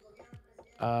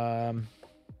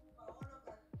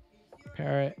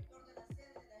parrot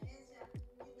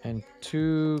and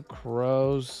 2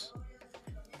 crows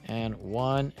and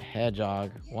 1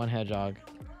 hedgehog. 1 hedgehog.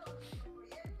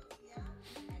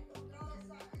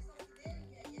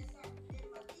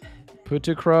 Put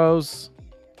 2 crows,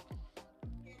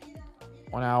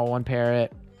 1 owl, 1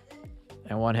 parrot,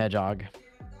 and 1 hedgehog.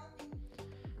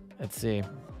 Let's see.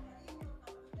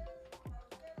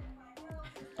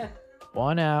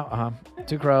 1 owl,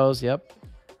 2 crows, yep.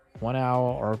 1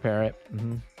 owl or a parrot.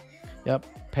 Yep,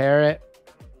 parrot.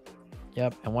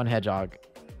 Yep, and 1 hedgehog.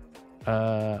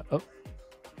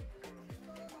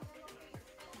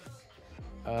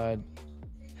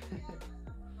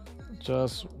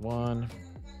 Just 1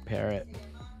 parrot.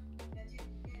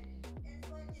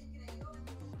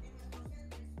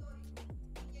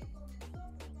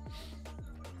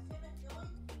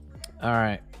 All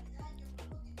right.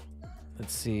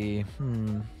 Let's see.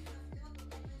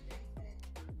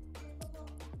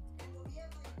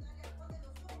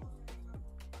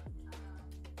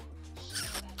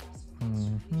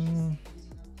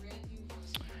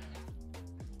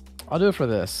 I'll do it for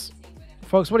this.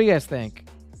 Folks, what do you guys think?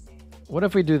 What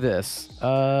if we do this?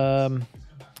 What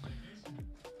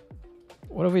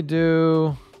if we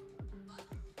do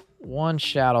 1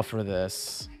 shadow for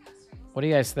this? What do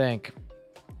you guys think?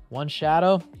 1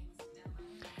 shadow,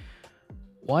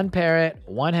 1 parrot,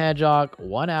 1 hedgehog,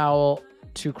 1 owl,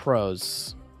 2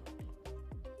 crows.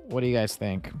 What do you guys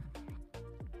think?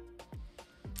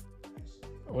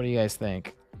 What do you guys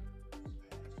think?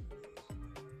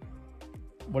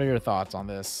 What are your thoughts on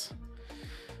this?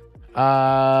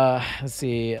 Let's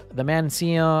see. The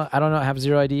Mancino, I don't know. I have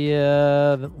 0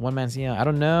 idea. The 1 Mancino, I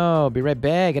don't know. Be right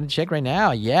back. Gonna check right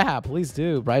now. Yeah, please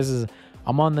do. Bryce says,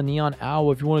 I'm on the Neon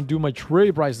Owl if you want to do my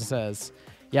trade, Bryson says.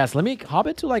 Yes, let me hop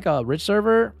into like a rich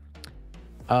server.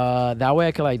 That way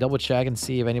I can like double check and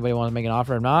see if anybody wants to make an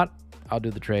offer. If not, I'll do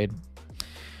the trade.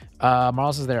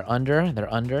 Marl says they're under.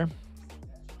 They're under.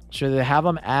 Should they have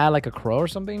them add like a crow or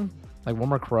something? Like 1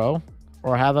 more crow?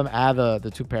 Or have them add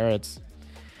the 2 parrots?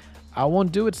 I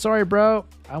won't do it. Sorry, bro.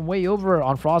 I'm way over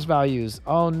on frost values.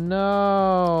 Oh,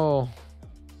 no.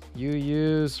 You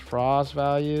use frost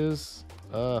values?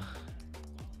 Ugh.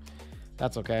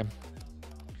 That's okay.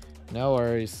 No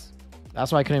worries.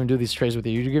 That's why I couldn't even do these trades with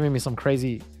you. You're giving me some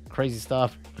crazy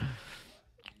stuff.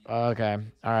 Okay.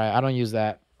 All right. I don't use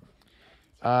that.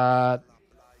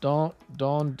 Don't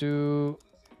do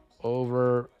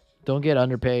over. Don't get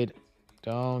underpaid.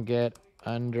 Don't get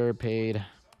underpaid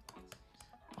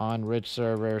on rich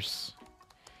servers.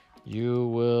 You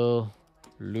will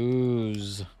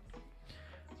lose.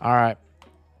 All right.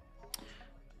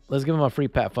 Let's give them a free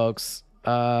pet, folks.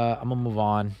 I'm gonna move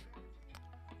on.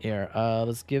 Here,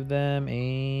 let's give them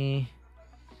a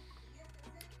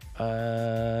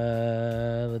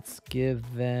give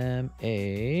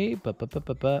me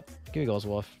Ghost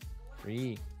Wolf.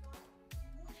 Free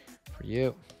for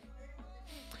you.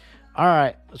 All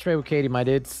right, let's trade with Katie, my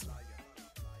dudes.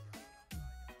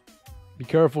 Be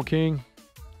careful, King.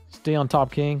 Stay on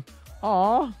top, King.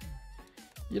 Aw,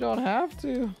 you don't have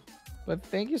to, but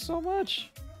thank you so much.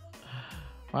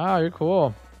 Wow, you're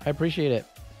cool. I appreciate it.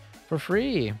 For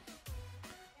free.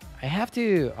 I have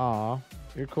to. Aw,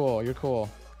 you're cool. You're cool.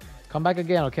 Come back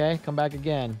again, okay? Come back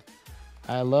again.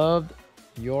 I loved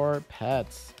your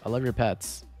pets. I love your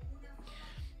pets.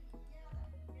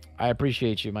 I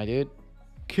appreciate you, my dude.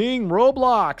 King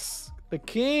Roblox. The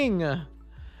king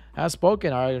has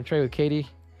spoken. All right, I'm going to trade with Katie.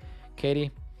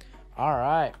 Katie. All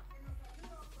right.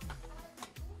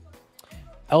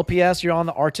 LPS, you're on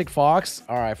the Arctic Fox.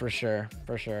 All right, for sure.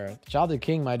 For sure. Shout out to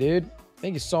King, my dude.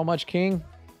 Thank you so much, King.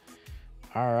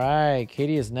 All right.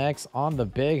 Katie is next on the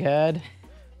big head.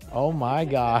 Oh, my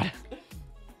God.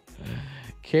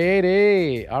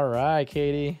 Katie. All right,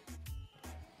 Katie.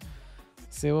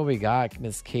 See what we got,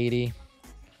 Miss Katie.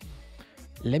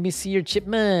 Let me see your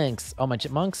chipmunks. Oh, my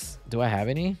chipmunks. Do I have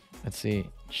any? Let's see.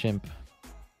 Chimp.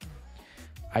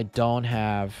 I don't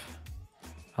have...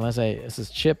 Unless this is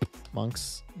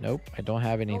chipmunks. Nope, I don't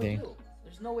have anything. Oh,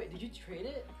 there's no way. Did you trade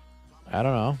it? I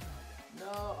don't know.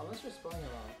 No, unless you're spelling it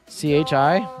wrong.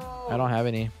 CHI? No. I don't have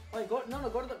any. Wait, go to the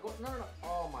no.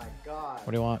 Oh my God.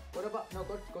 What do you want? What about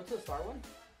go to the star one?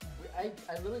 I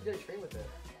literally did a trade with it.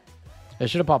 It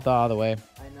should have popped out of the way.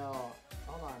 I know.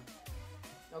 Hold on.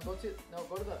 No, go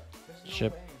to the. There's no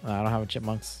Chip. way. No, I don't have a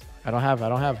chipmunks. I don't have. I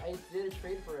did a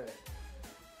trade for it.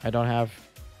 I don't have.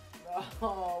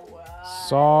 Oh wow.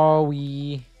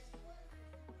 Sorry.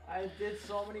 I did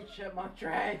so many chipmunk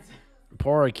trades.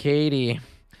 Poor Katie.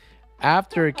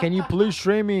 After, can you please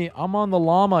stream me? I'm on the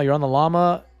llama. You're on the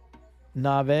llama.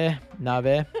 Nave.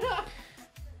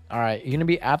 All right, you're gonna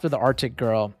be after the Arctic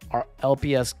girl. Our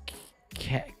LPS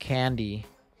Candy.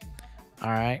 All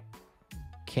right,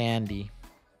 Candy.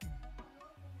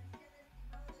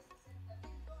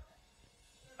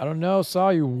 I don't know. Saw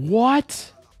you.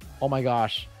 What? Oh my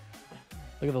gosh.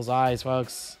 Look at those eyes,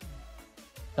 folks.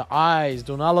 The eyes.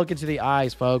 Do not look into the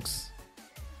eyes, folks.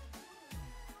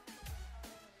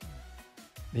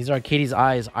 These are Katie's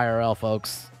eyes, IRL,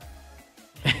 folks.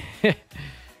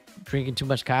 Drinking too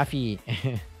much coffee.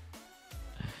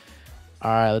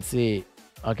 All right, let's see.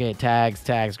 Okay,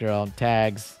 tags, girl.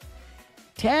 Tags,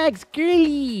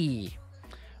 girly.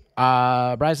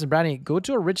 Bryson Brownie, go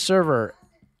to a rich server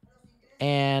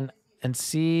and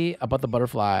see about the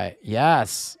butterfly.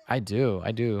 Yes, I do.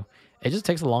 It just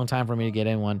takes a long time for me to get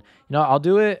in one. You know, I'll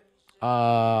do it.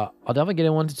 I'll definitely get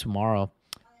in one tomorrow.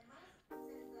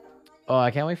 Oh, I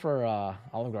can't wait for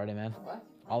Olive Garden, man. What?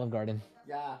 Olive Garden.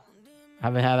 Yeah.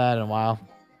 Haven't had that in a while.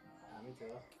 Yeah, me too.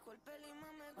 What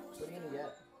are you gonna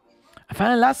get? I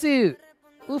found a lawsuit.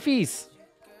 Oofies.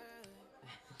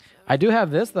 I do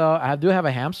have this though. I do have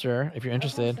a hamster. If you're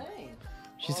interested. That's what I'm saying.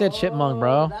 She said chipmunk,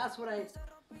 bro. That's what I.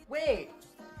 Wait.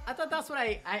 I thought that's what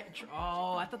I.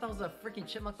 Oh, I thought that was a freaking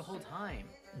chipmunk the whole time.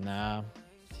 Nah,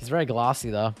 he's very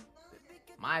glossy though.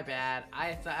 My bad.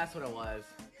 That's what it was.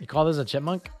 You call this a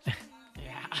chipmunk?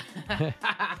 Yeah.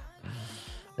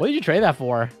 What did you trade that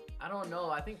for? I don't know.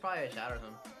 I think probably I shattered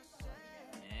him.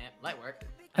 Light work.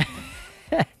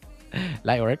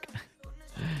 Light work.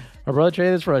 My brother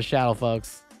traded this for a shadow,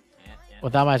 folks. Yeah.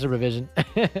 Without my supervision.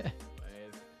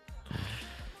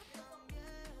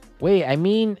 Wait, I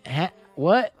mean,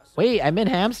 what? Wait, I meant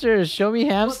hamsters. Show me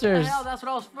hamsters. What the hell? That's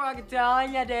what I was fucking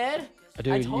telling you, dude.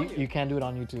 Dude, you can't do it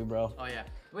on YouTube, bro. Oh yeah.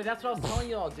 Wait, that's what I was telling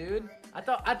you all, dude. I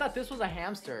thought this was a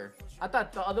hamster. I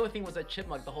thought the other thing was a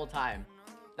chipmunk the whole time.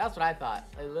 That's what I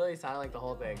thought. It literally sounded like the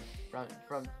whole thing from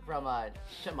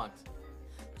chipmunks.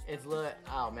 It's lit.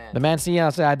 Oh man. The man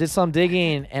said, I did some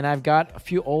digging and I've got a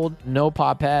few old no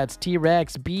pop pets,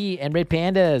 T-Rex, bee, and red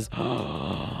pandas.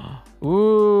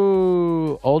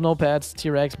 Ooh, old no pets,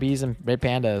 T-Rex, bees, and red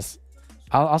pandas.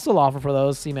 I'll still offer for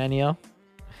those, C-Manio.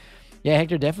 Yeah,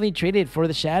 Hector definitely traded for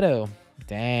the shadow.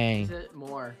 Dang.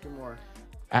 More. Do more.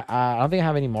 I don't think I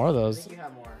have any more of those. I think you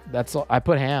have more. That's all. I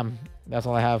put ham. That's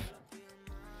all I have.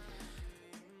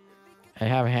 I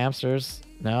have hamsters.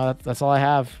 No, that's all I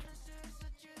have.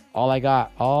 All I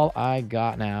got. All I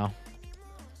got now.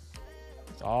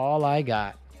 That's all I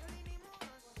got.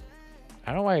 I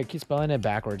don't know why I keep spelling it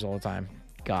backwards all the time.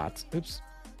 Got. Oops.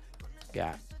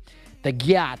 Got. The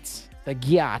got. The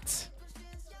got.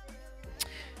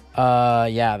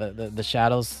 Yeah, the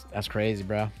shadows. That's crazy,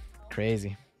 bro.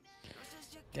 Crazy.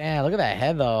 Damn, look at that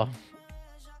head though.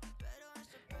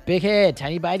 Big head,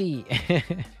 tiny body.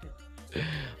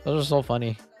 Those are so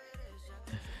funny.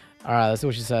 All right, let's see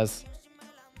what she says.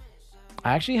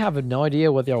 I actually have no idea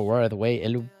what they're worth. Wait,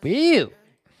 it'll be.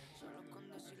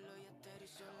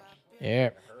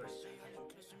 Here.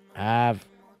 Have.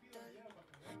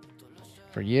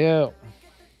 For you.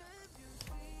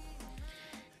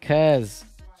 Cause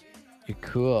you're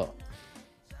cool.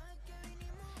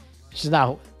 She's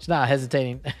not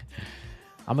hesitating.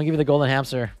 I'm gonna give you the golden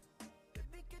hamster.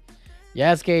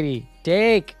 Yes, Katie.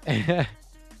 Take.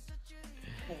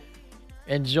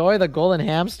 Enjoy the golden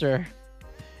hamster.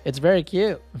 It's very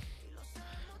cute.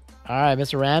 All right,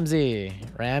 Mr.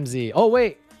 Ramsey. Oh,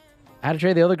 wait. I had to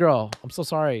trade the other girl. I'm so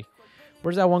sorry.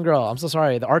 Where's that one girl? I'm so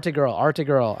sorry. The Arctic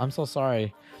girl. I'm so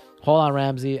sorry. Hold on,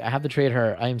 Ramsey. I have to trade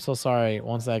her. I am so sorry.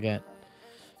 1 second.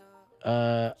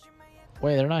 Wait,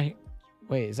 they're not.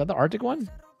 Wait, is that the Arctic one?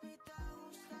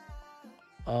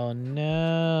 Oh,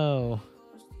 no.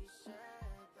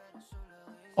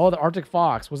 Oh, the Arctic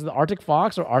Fox. Was it the Arctic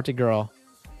Fox or Arctic Girl?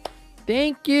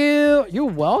 Thank you. You're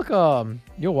welcome.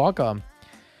 You're welcome.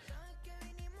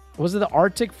 Was it the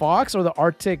Arctic Fox or the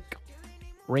Arctic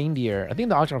Reindeer? I think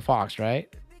the Arctic Fox,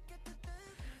 right?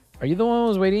 Are you the one who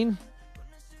was waiting?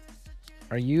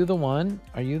 Are you the one?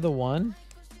 Are you the one?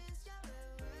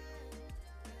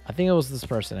 I think it was this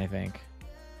person, I think.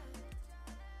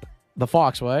 The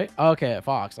fox, right? Okay,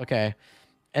 fox. Okay.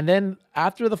 And then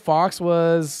after the fox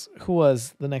was... Who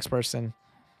was the next person?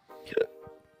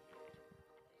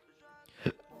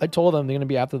 I told them they're going to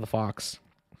be after the fox.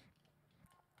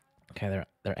 Okay,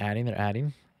 they're adding.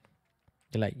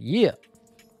 They're like, yeah.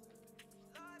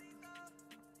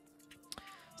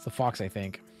 It's the fox, I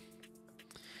think.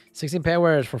 16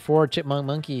 pairwares for 4 chipmunk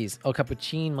monkeys. Oh,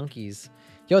 cappuccino monkeys.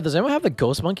 Yo, does anyone have the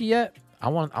ghost monkey yet? I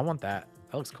want that.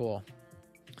 That looks cool.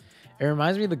 It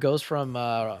reminds me of the ghost from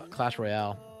Clash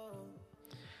Royale.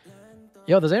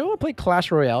 Yo, does anyone play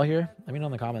Clash Royale here? Let me know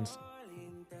in the comments.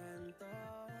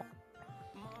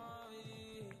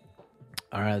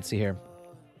 All right, let's see here.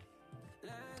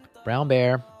 Brown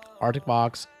bear, Arctic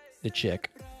box, the chick.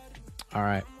 All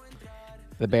right.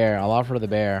 The bear. I'll offer the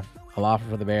bear. I'll offer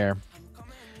for the bear.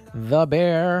 The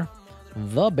bear.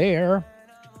 The bear.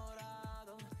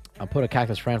 I'll put a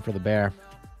cactus friend for the bear.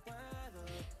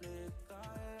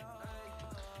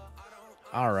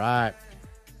 All right.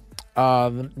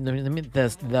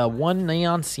 The one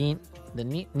neon scene.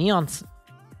 The neon.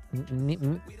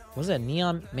 Was it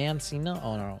Neon Mancino?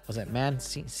 Oh no, was it what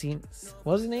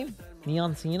was his name?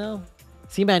 Neoncino?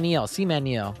 Seaman Neo.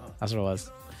 That's what it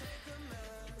was.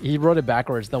 He wrote it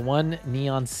backwards. The one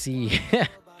Neon C.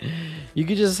 You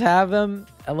could just have them.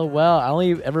 LOL. I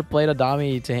only ever played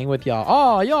Adami to hang with y'all.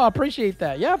 Oh, y'all appreciate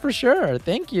that. Yeah, for sure.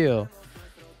 Thank you.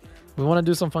 We want to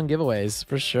do some fun giveaways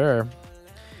for sure.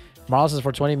 Marl says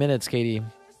for 20 minutes, Katie.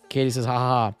 Katie says,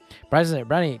 haha. Bryson,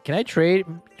 Brownie, can I trade?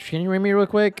 Can you ring me real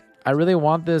quick? I really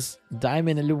want this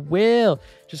diamond and it will.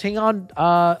 Just hang on,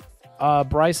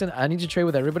 Bryson. I need to trade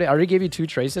with everybody. I already gave you 2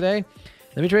 trades today.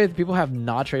 Let me trade with people who have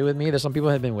not traded with me. There's some people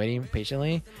who have been waiting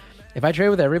patiently. If I trade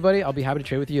with everybody, I'll be happy to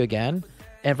trade with you again.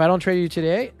 And if I don't trade you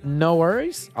today, no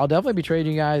worries. I'll definitely be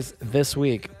trading you guys this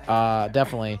week.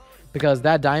 Definitely. Because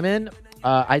that diamond,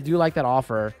 I do like that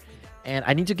offer. And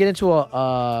I need to get into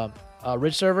a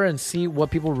rich server and see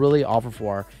what people really offer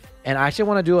for. And I actually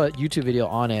want to do a YouTube video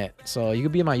on it. So you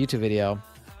could be in my YouTube video.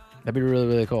 That'd be really,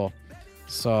 really cool.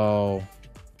 So,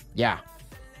 yeah.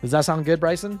 Does that sound good,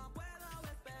 Bryson?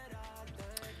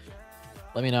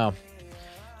 Let me know.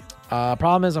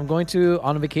 Problem is I'm going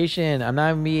on vacation. I'm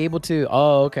not gonna be able to.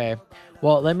 Oh, okay.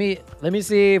 Well, let me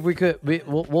see if we could.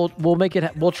 We'll make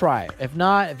it. We'll try. If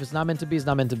it's not meant to be, it's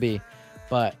not meant to be.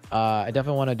 But I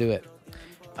definitely want to do it.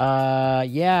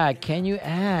 Yeah, can you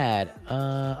add?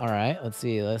 All right, let's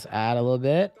see. Let's add a little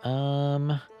bit.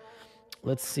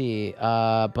 Let's see.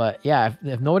 But yeah,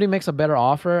 if nobody makes a better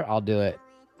offer, I'll do it.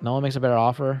 No one makes a better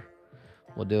offer,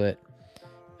 we'll do it.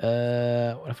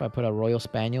 What if I put a Royal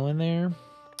Spaniel in there?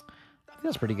 I think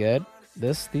that's pretty good.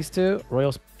 These two,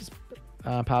 Royal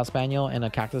Pal Spaniel and a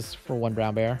cactus for 1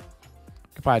 brown bear.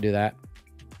 Could probably do that.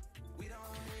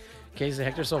 Casey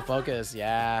Hector's so focused.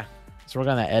 Yeah. So we're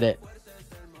gonna edit.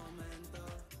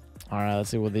 All right, let's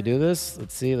see. Will they do this?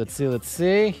 Let's see.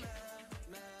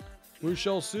 We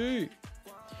shall see.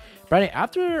 Brandon,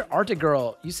 after Arctic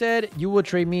Girl, you said you would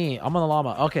trade me. I'm on the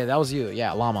llama. Okay, that was you.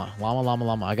 Yeah, llama.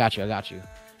 I got you.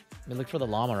 Let me look for the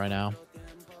llama right now.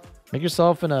 Make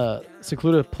yourself in a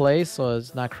secluded place so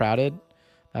it's not crowded.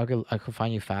 I could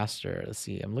find you faster. Let's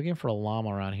see. I'm looking for a llama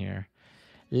around here.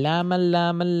 Llama.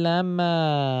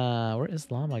 Where is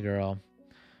llama girl?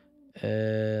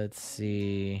 Let's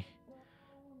see.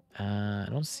 I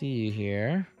don't see you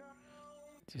here.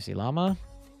 Do you see llama?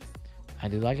 I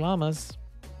do like llamas.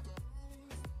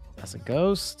 That's a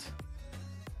ghost.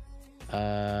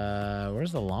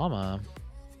 Where's the llama?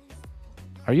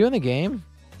 Are you in the game?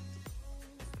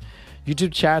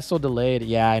 YouTube chat still delayed.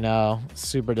 Yeah, I know.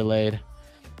 Super delayed.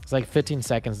 It's like 15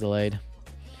 seconds delayed.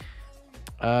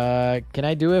 Can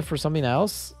I do it for something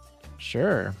else?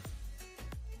 Sure.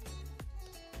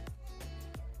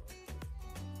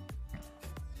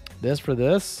 This for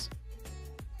this?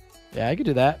 Yeah, I could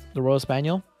do that. The Royal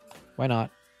Spaniel. Why not?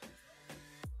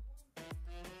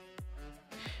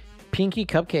 Pinky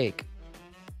Cupcake.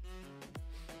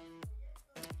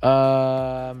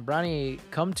 Brownie,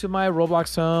 come to my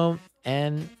Roblox home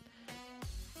and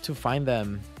to find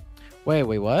them. Wait,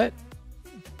 what?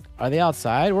 Are they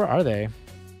outside? Where are they?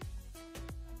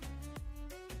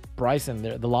 Bryson,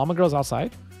 the llama girl's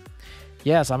outside?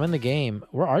 Yes, I'm in the game.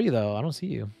 Where are you though? I don't see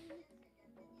you.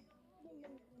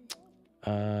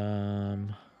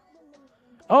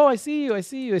 Oh, I see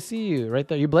you right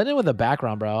there. You blend in with the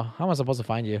background, bro. How am I supposed to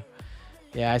find you?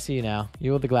 Yeah, I see you now.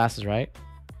 You with the glasses, right?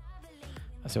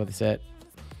 I see what they said.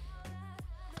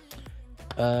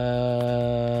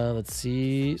 Let's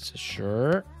see.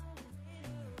 Sure.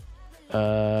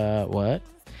 What?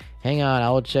 Hang on, I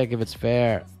will check if it's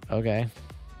fair. Okay.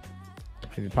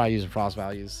 You're probably using frost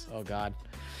values. Oh god.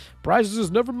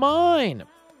 Prices, never mind.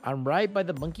 I'm right by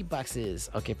the monkey boxes.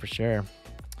 Okay, for sure.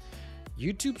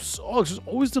 YouTube sucks. There's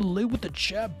always delay with the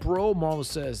chat, bro. Marlo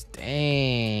says,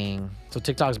 dang. So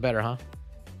TikTok's better, huh?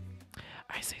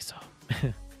 I say so.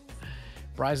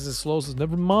 Bryce is slow, says,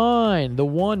 never mind. The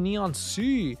one Neon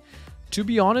C. To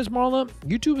be honest, Marla,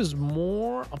 YouTube is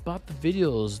more about the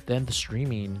videos than the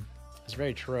streaming. It's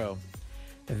very true.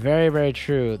 Very, very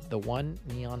true. The one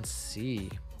Neon C.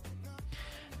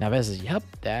 Naves says, yep,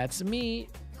 that's me.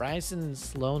 Bryson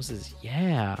Sloan says,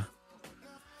 yeah.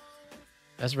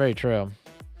 That's very true.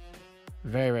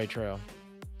 Very, very true.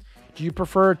 Do you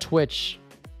prefer Twitch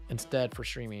instead for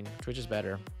streaming? Twitch is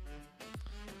better.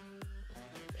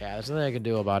 Yeah, there's nothing I can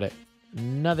do about it.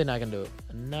 Nothing I can do.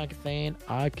 Nothing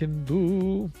I can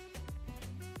do.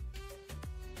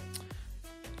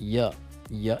 Yup.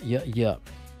 Yup.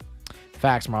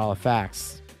 Facts, Marla.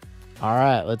 Facts. All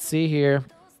right, let's see here.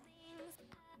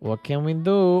 What can we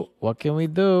do? What can we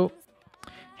do?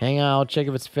 Hang on, I'll check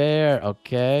if it's fair.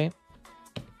 Okay.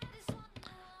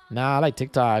 Nah, I like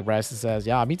TikTok. Bryson says,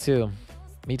 yeah, me too.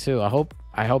 Me too. I hope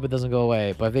it doesn't go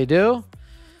away. But if they do,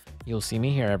 you'll see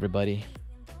me here, everybody.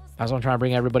 That's why I'm trying to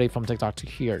bring everybody from TikTok to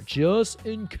here. Just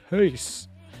in case.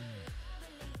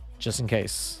 Just in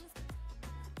case.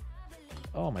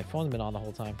 Oh, my phone's been on the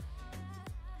whole time.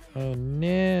 Oh,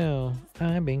 no.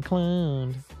 I've been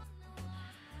cloned.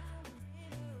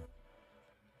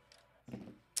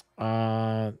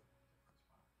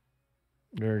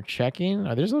 They're checking.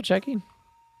 Are they still checking?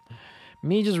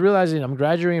 Me just realizing I'm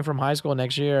graduating from high school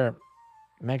next year.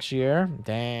 Next year?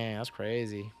 Dang, that's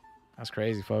crazy. That's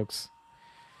crazy, folks.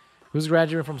 Who's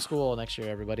graduating from school next year,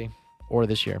 everybody? Or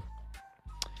this year?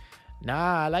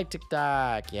 Nah, I like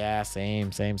TikTok. Yeah,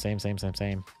 same.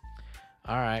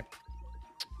 All right.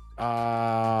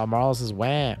 Marlo says,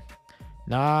 wham.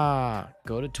 Nah,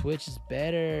 go to Twitch is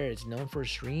better. It's known for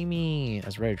streaming.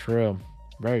 That's very true.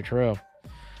 Very true.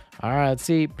 All right, let's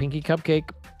see. Pinky Cupcake.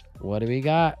 What do we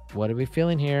got? What are we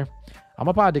feeling here? I'm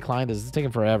gonna probably decline this. It's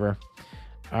taking forever.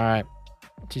 All right.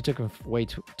 She took way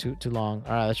too long.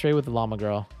 All right, let's trade with the llama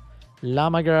girl.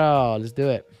 Llama girl, let's do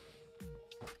it.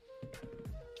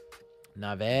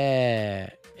 Nave,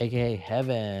 aka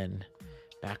Heaven,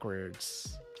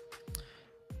 backwards.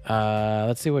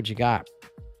 Let's see what you got.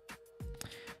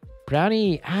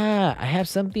 Brownie, I have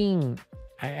something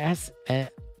I asked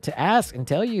to ask and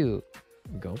tell you.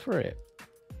 Go for it.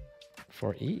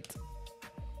 For eat.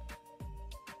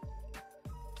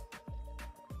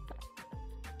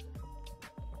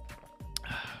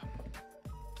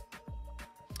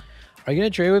 Are you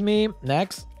gonna trade with me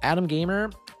next, Adam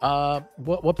Gamer?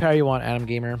 What pair you want, Adam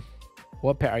Gamer?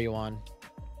 What pair are you on?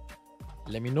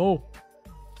 Let me know.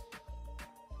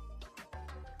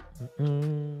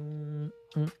 Ooh.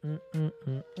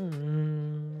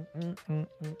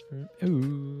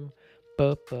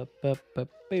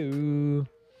 Boo.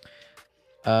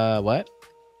 What?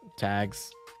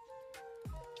 Tags.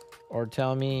 Or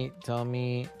tell me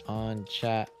on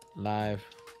chat live.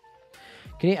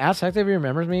 Can you ask Hector if he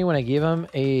remembers me when I gave him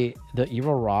the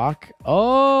evil rock?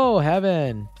 Oh,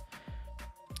 Heaven.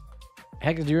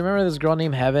 Hector, do you remember this girl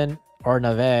named Heaven or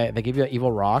Nave that gave you an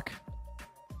evil rock?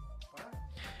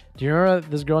 Do you remember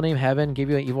this girl named Heaven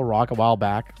gave you an evil rock a while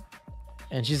back?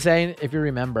 And she's saying if you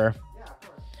remember. Yeah, of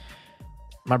course.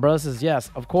 My brother says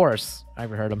yes, of course. I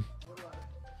haven't heard him.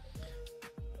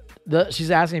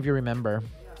 She's asking if you remember. Yeah,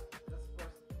 that's of course.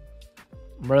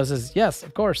 My brother says yes,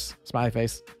 of course. Smiley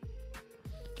face.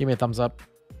 Give me a thumbs up.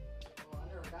 Well, I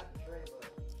never got the trade,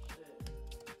 but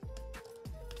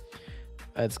shit.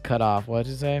 It's cut off. What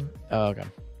did you say? Oh, okay.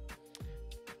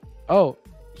 Oh,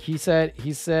 he said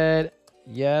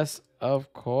yes,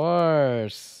 of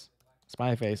course.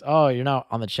 Smiley face. Oh, you're not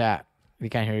on the chat. We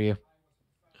can't hear you.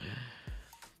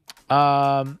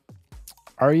 Are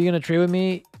you gonna trade with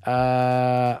me?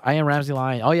 I am Ramsey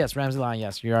Lion. Oh yes, Ramsey Lion.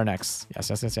 Yes, you are next.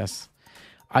 Yes.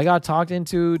 I got talked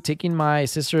into taking my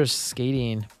sister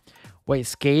skating. Wait,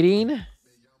 skating?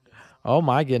 Oh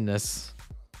my goodness.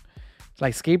 It's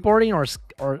like skateboarding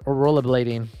or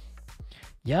rollerblading.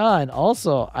 Yeah, and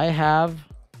also I have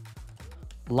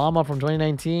Llama from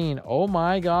 2019. Oh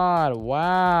my god.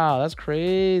 Wow, that's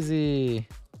crazy.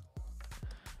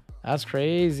 That's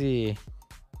crazy.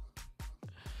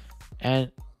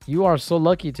 And you are so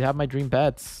lucky to have my dream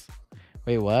pets.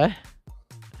 Wait, what?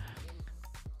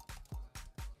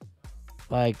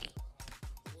 Like,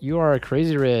 you are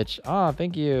crazy rich. Ah,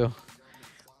 thank you.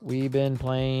 We've been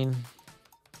playing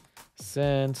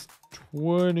since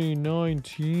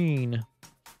 2019.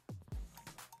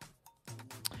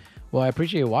 Well, I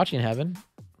appreciate you watching, Heaven.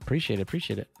 Appreciate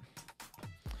it.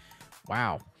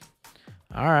 Wow.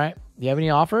 All right. Do you have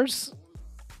any offers?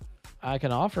 I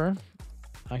can offer.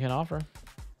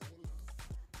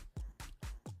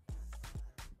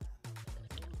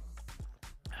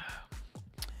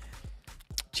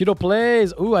 Cheeto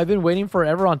Plays. Ooh, I've been waiting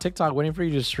forever on TikTok, waiting for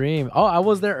you to stream. Oh, I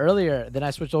was there earlier. Then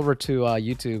I switched over to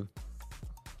YouTube.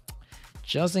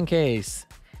 Just in case.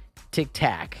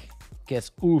 TikTok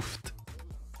gets oofed.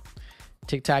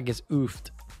 TikTok gets oofed.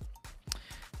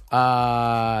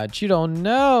 Cheeto,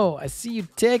 no. I see you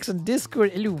text on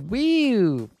Discord. Hello,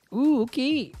 woo. Ooh,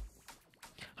 okay.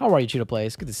 How are you, Cheeto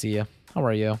Plays? Good to see you. How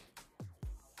are you?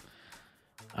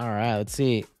 All right, let's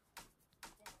see.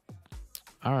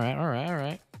 All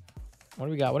right. What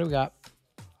do we got?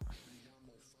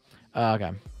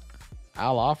 Okay.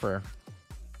 I'll offer.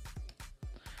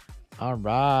 All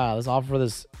right, let's offer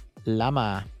this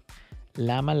llama.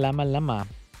 Llama.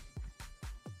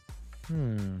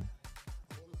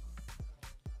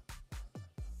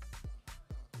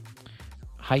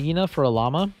 Hyena for a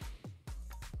llama.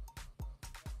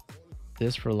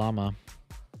 This for llama.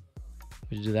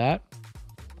 Would you do that?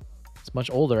 It's much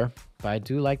older, but I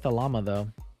do like the llama though.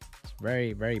 It's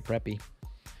very, very preppy.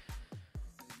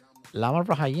 Llama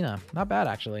for hyena. Not bad,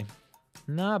 actually.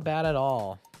 Not bad at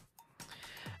all.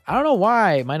 I don't know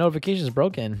why my notification is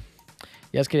broken.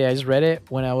 Yes, Kitty, I just read it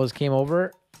when I came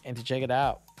over and to check it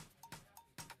out.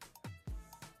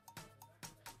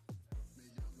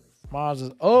 Mars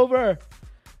is over.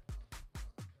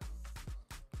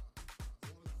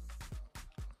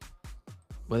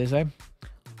 What did they say?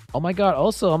 Oh my god,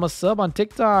 also I'm a sub on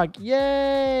TikTok.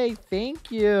 Yay!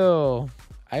 Thank you.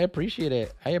 I appreciate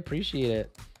it.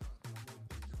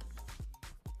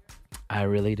 I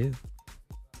really do.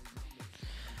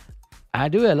 I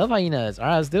love hyenas. All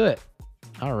right, let's do it.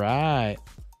 All right.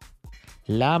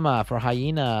 Llama for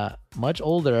hyena. Much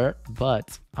older,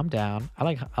 but I'm down. I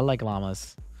like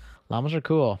llamas. Llamas are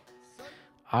cool.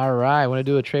 All right, I want to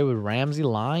do a trade with Ramsey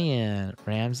Lion.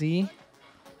 Ramsey,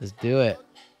 let's do it.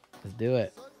 Is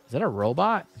that a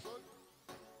robot?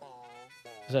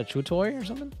 Is that a chew toy or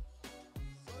something?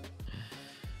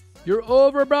 You're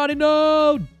over, Brownie.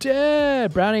 No,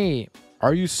 dead. Brownie,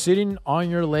 are you sitting on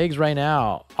your legs right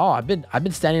now? Oh, I've been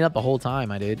standing up the whole time,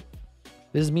 my dude.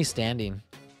 This is me standing.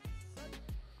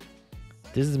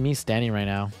 This is me standing right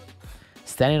now.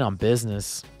 Standing on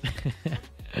business.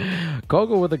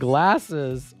 Coco with the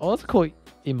glasses. Oh, that's a cool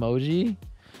emoji.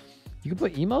 You can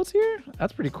put emotes here?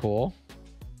 That's pretty cool.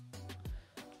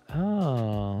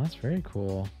 Oh, that's very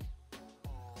cool.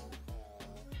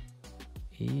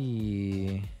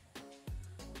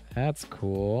 That's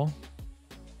cool.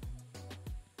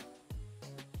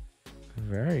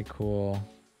 Very cool.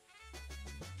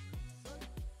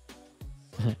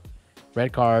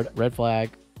 Red card, red flag.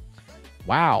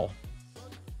 Wow.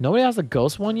 Nobody has the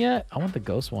ghost one yet? I want the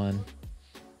ghost one.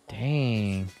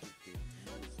 Dang.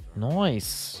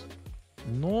 Nice.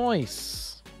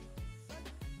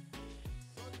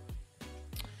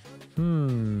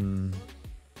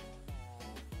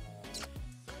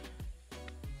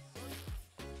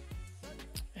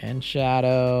 And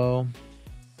shadow.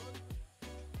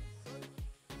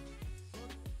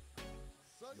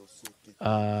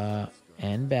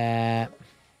 And bat.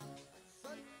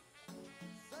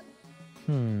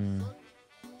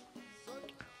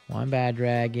 One bad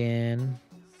dragon.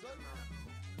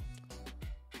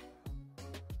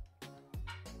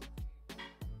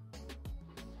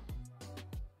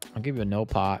 I'll give you a no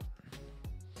pot.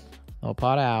 No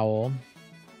pot owl.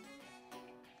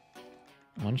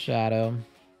 One shadow.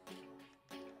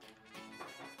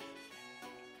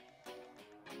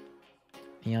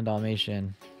 Neon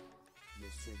Dalmatian.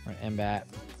 Or Embat.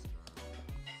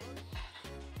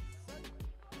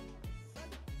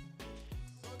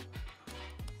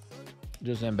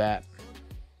 Just Embat.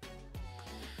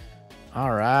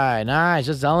 All right, nice.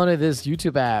 Just downloaded this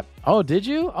YouTube app. Oh, did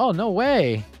you? Oh, no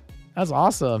way. That's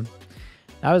awesome.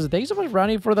 Thank you so much,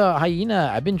 Brownie, for the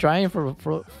hyena. I've been trying for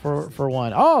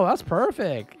one. Oh, that's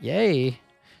perfect. Yay.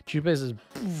 True Base is.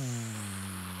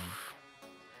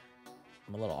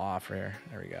 I'm a little off here.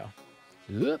 There we go.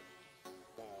 Whoop.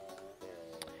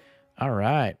 All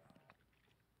right.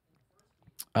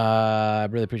 I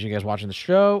really appreciate you guys watching the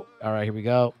show. All right, here we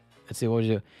go. Let's see what we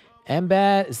do.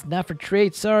 Embat is not for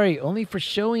trade. Sorry, only for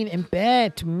showing.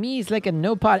 Embat to me is like a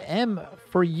no pot M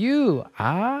for you.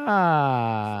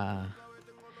 Ah,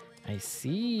 I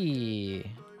see.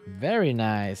 Very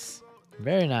nice.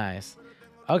 Very nice.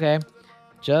 Okay,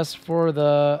 just for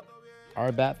the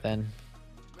R-Bat then.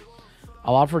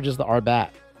 I'll offer just the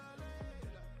R-Bat.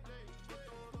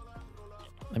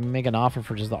 Let me make an offer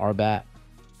for just the R-Bat.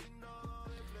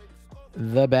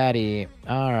 The baddie.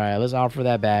 All right, let's offer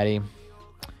that baddie.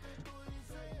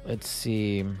 Let's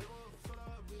see.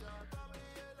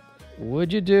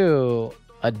 Would you do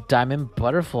a diamond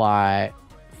butterfly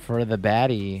for the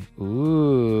baddie?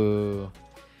 Ooh.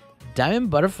 Diamond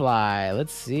butterfly.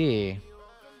 Let's see.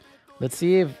 Let's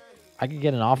see if I could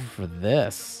get an offer for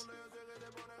this.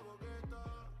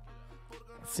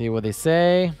 Let's see what they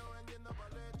say.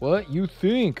 What you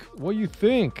think? What you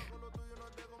think?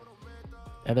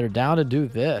 And they're down to do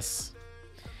this.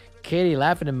 Katie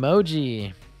laughing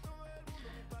emoji.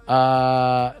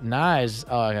 Nice.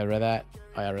 Oh, I read that.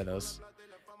 Oh, I read those.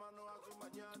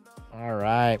 All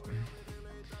right.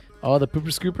 Oh, the pooper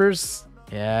scoopers.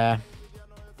 Yeah.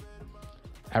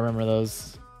 I remember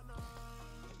those.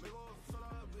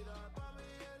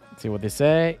 Let's see what they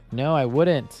say. No, I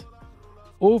wouldn't.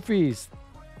 Oofies.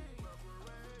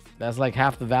 That's like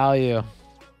half the value.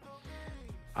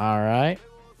 All right.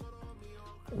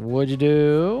 Would you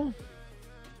do?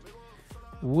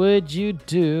 Would you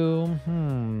do?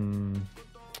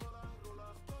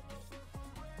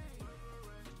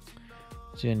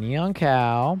 So neon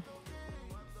cow.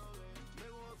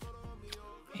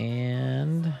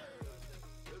 And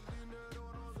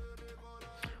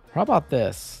how about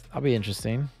this? That'll be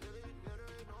interesting.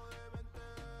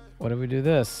 What if we do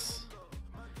this?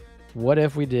 What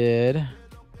if we did?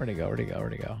 Where'd it go? Where'd it go?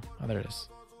 Where'd it go? Oh, there it is.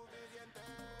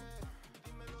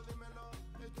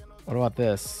 What about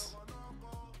this?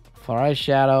 Far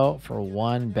shadow for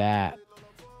 1 bat.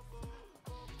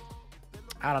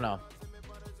 I don't know.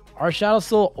 Are shadows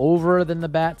still over than the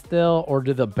bat still? Or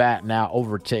do the bat now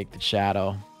overtake the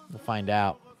shadow? We'll find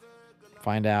out.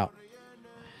 Find out.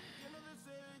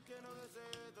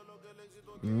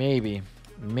 Maybe.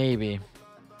 Maybe.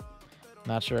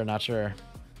 Not sure. Not sure.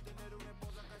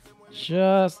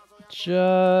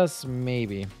 Just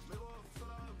maybe.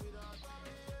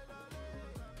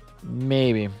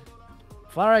 Maybe.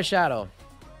 Flower Eye Shadow.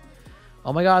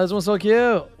 Oh my god, this one's so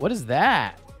cute. What is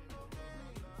that?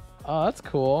 Oh, that's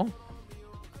cool.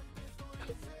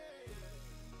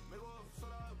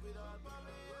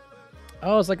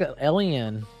 Oh, it's like an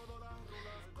alien.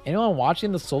 Anyone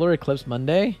watching the solar eclipse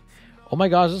Monday? Oh my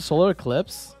gosh, the solar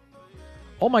eclipse.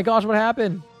 Oh my gosh, what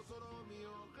happened?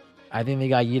 I think they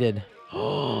got yeeted.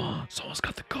 Oh, someone's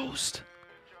got the ghost.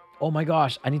 Oh my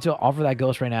gosh, I need to offer that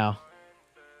ghost right now.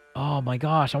 Oh my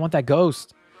gosh, I want that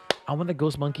ghost. I want the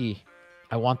ghost monkey.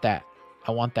 I want that.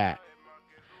 I want that.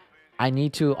 I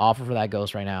need to offer for that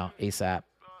ghost right now. ASAP.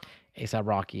 ASAP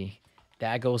Rocky.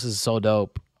 That ghost is so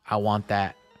dope. I want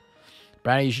that.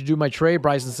 Brandon, you should do my trade,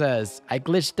 Bryson says. I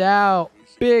glitched out.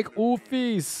 Big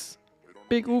oofies.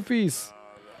 Big oofies.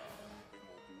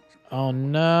 Oh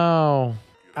no.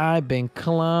 I've been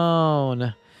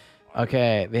cloned.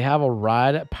 Okay, they have a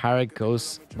ride pirate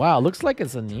ghost. Wow, it looks like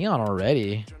it's a neon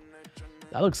already.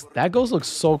 That ghost looks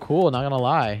so cool, not gonna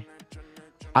lie.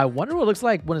 I wonder what it looks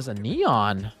like when it's a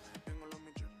neon.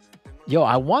 Yo,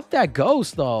 I want that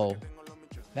ghost though.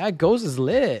 That ghost is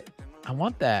lit. I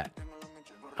want that.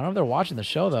 I don't know if they're watching the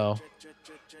show though.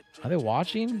 Are they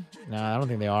watching? Nah, I don't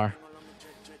think they are.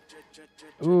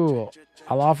 Ooh,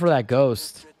 I'll offer that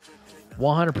ghost.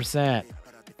 100%.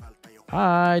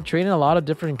 Hi, trading a lot of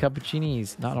different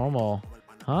cappuccinis. Not normal.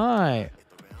 Hi.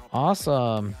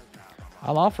 Awesome.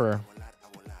 I'll offer.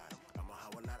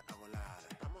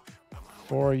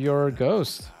 For your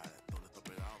ghost.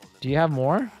 Do you have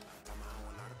more?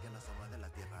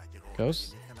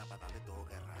 Ghost?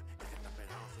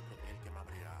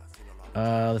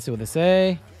 Let's see what they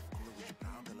say.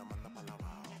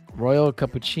 Royal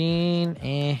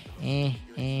cappuccino.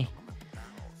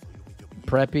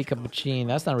 Preppy cappuccino.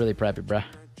 That's not really preppy, bruh.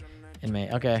 In May.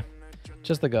 Okay.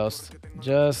 Just the ghost.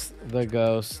 Just the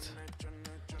ghost.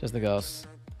 Just the ghost.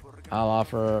 I'll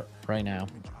offer right now.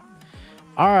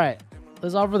 Alright.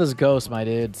 Let's offer this ghost, my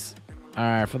dudes.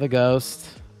 Alright, for the ghost.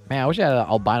 Man, I wish I had an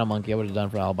albino monkey. I would have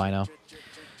done for albino.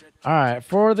 Alright,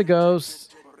 for the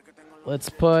ghost. Let's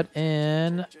put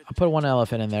in... I'll put 1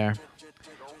 elephant in there.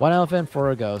 1 elephant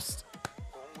for a ghost.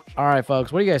 Alright,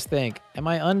 folks. What do you guys think? Am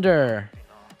I under...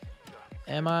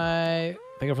 Am I...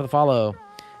 Thank you for the follow.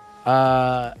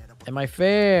 Am I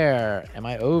fair? Am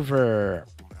I over?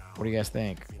 What do you guys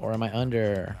think? Or am I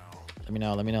under? Let me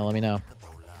know. Let me know. Let me know.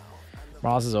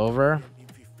 Ross is over.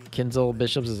 Kinzel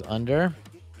Bishops is under.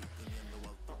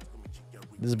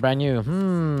 This is brand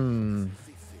new.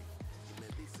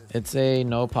 It's a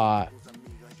no pot.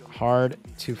 Hard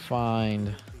to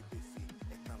find.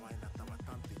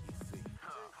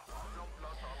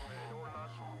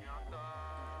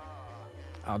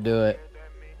 I'll do it.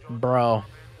 Bro.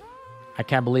 I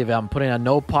can't believe it. I'm putting a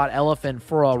no pot elephant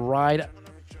for a ride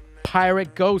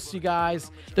pirate ghost, you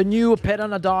guys. The new pet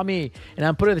on Adami. And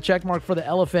I'm putting the check mark for the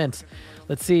elephant.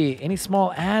 Let's see. Any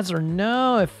small ads or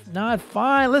no? If not,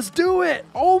 fine. Let's do it.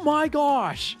 Oh my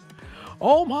gosh.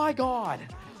 Oh my god.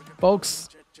 Folks,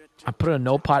 I put a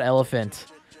no pot elephant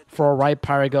for for a right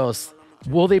pirate ghost.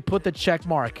 Will they put the check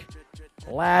mark?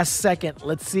 Last second.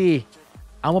 Let's see.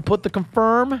 I'm going to put the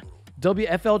confirm.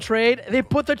 WFL trade. They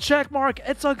put the check mark.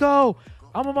 It's a go.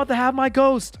 I'm about to have my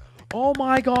ghost. Oh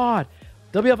my God.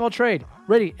 WFL trade.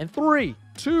 Ready. In 3,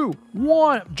 2,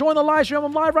 1. Join the live stream.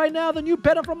 I'm live right now. The new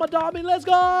peta from Adobe. Let's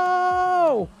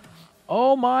go.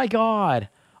 Oh my God.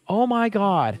 Oh my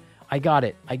God. I got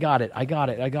it. I got it. I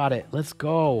got it. I got it. Let's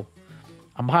go.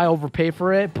 I'm high overpay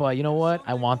for it, but you know what?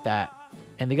 I want that.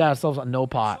 And they got themselves a no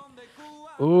pot.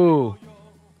 Ooh.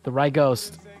 The right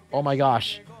ghost. Oh my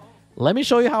gosh. Let me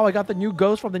show you how I got the new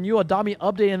ghost from the new Adobe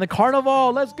update in the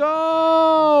carnival. Let's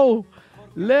go.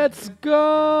 Let's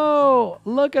go.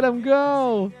 Look at him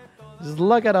go. Just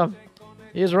look at him.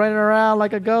 He's running around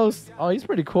like a ghost. Oh, he's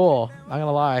pretty cool. Not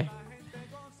gonna lie.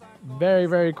 Very,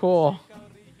 very cool.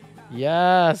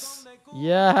 Yes.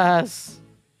 Yes.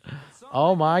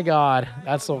 Oh my God.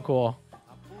 That's so cool.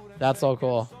 That's so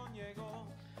cool.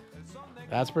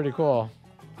 That's pretty cool.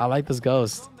 I like this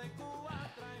ghost.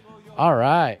 All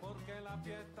right.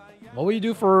 What will you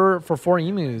do for 4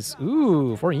 emus?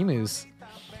 Ooh, 4 emus.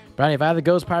 Brownie, if I had the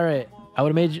ghost pirate, I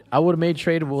would have made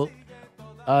trade. Will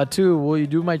you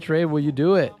do my trade? Will you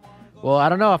do it? Well, I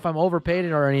don't know if I'm overpaid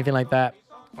or anything like that.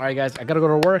 All right, guys, I gotta go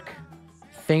to work.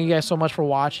 Thank you guys so much for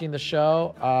watching the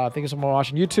show. Thank you so much for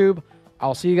watching YouTube.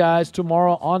 I'll see you guys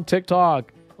tomorrow on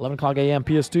TikTok, 11 o'clock a.m.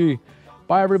 PST.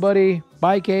 Bye, everybody.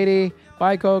 Bye, Katie.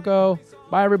 Bye, Coco.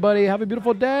 Bye, everybody. Have a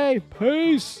beautiful day.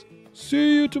 Peace.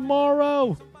 See you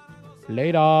tomorrow.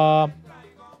 Later.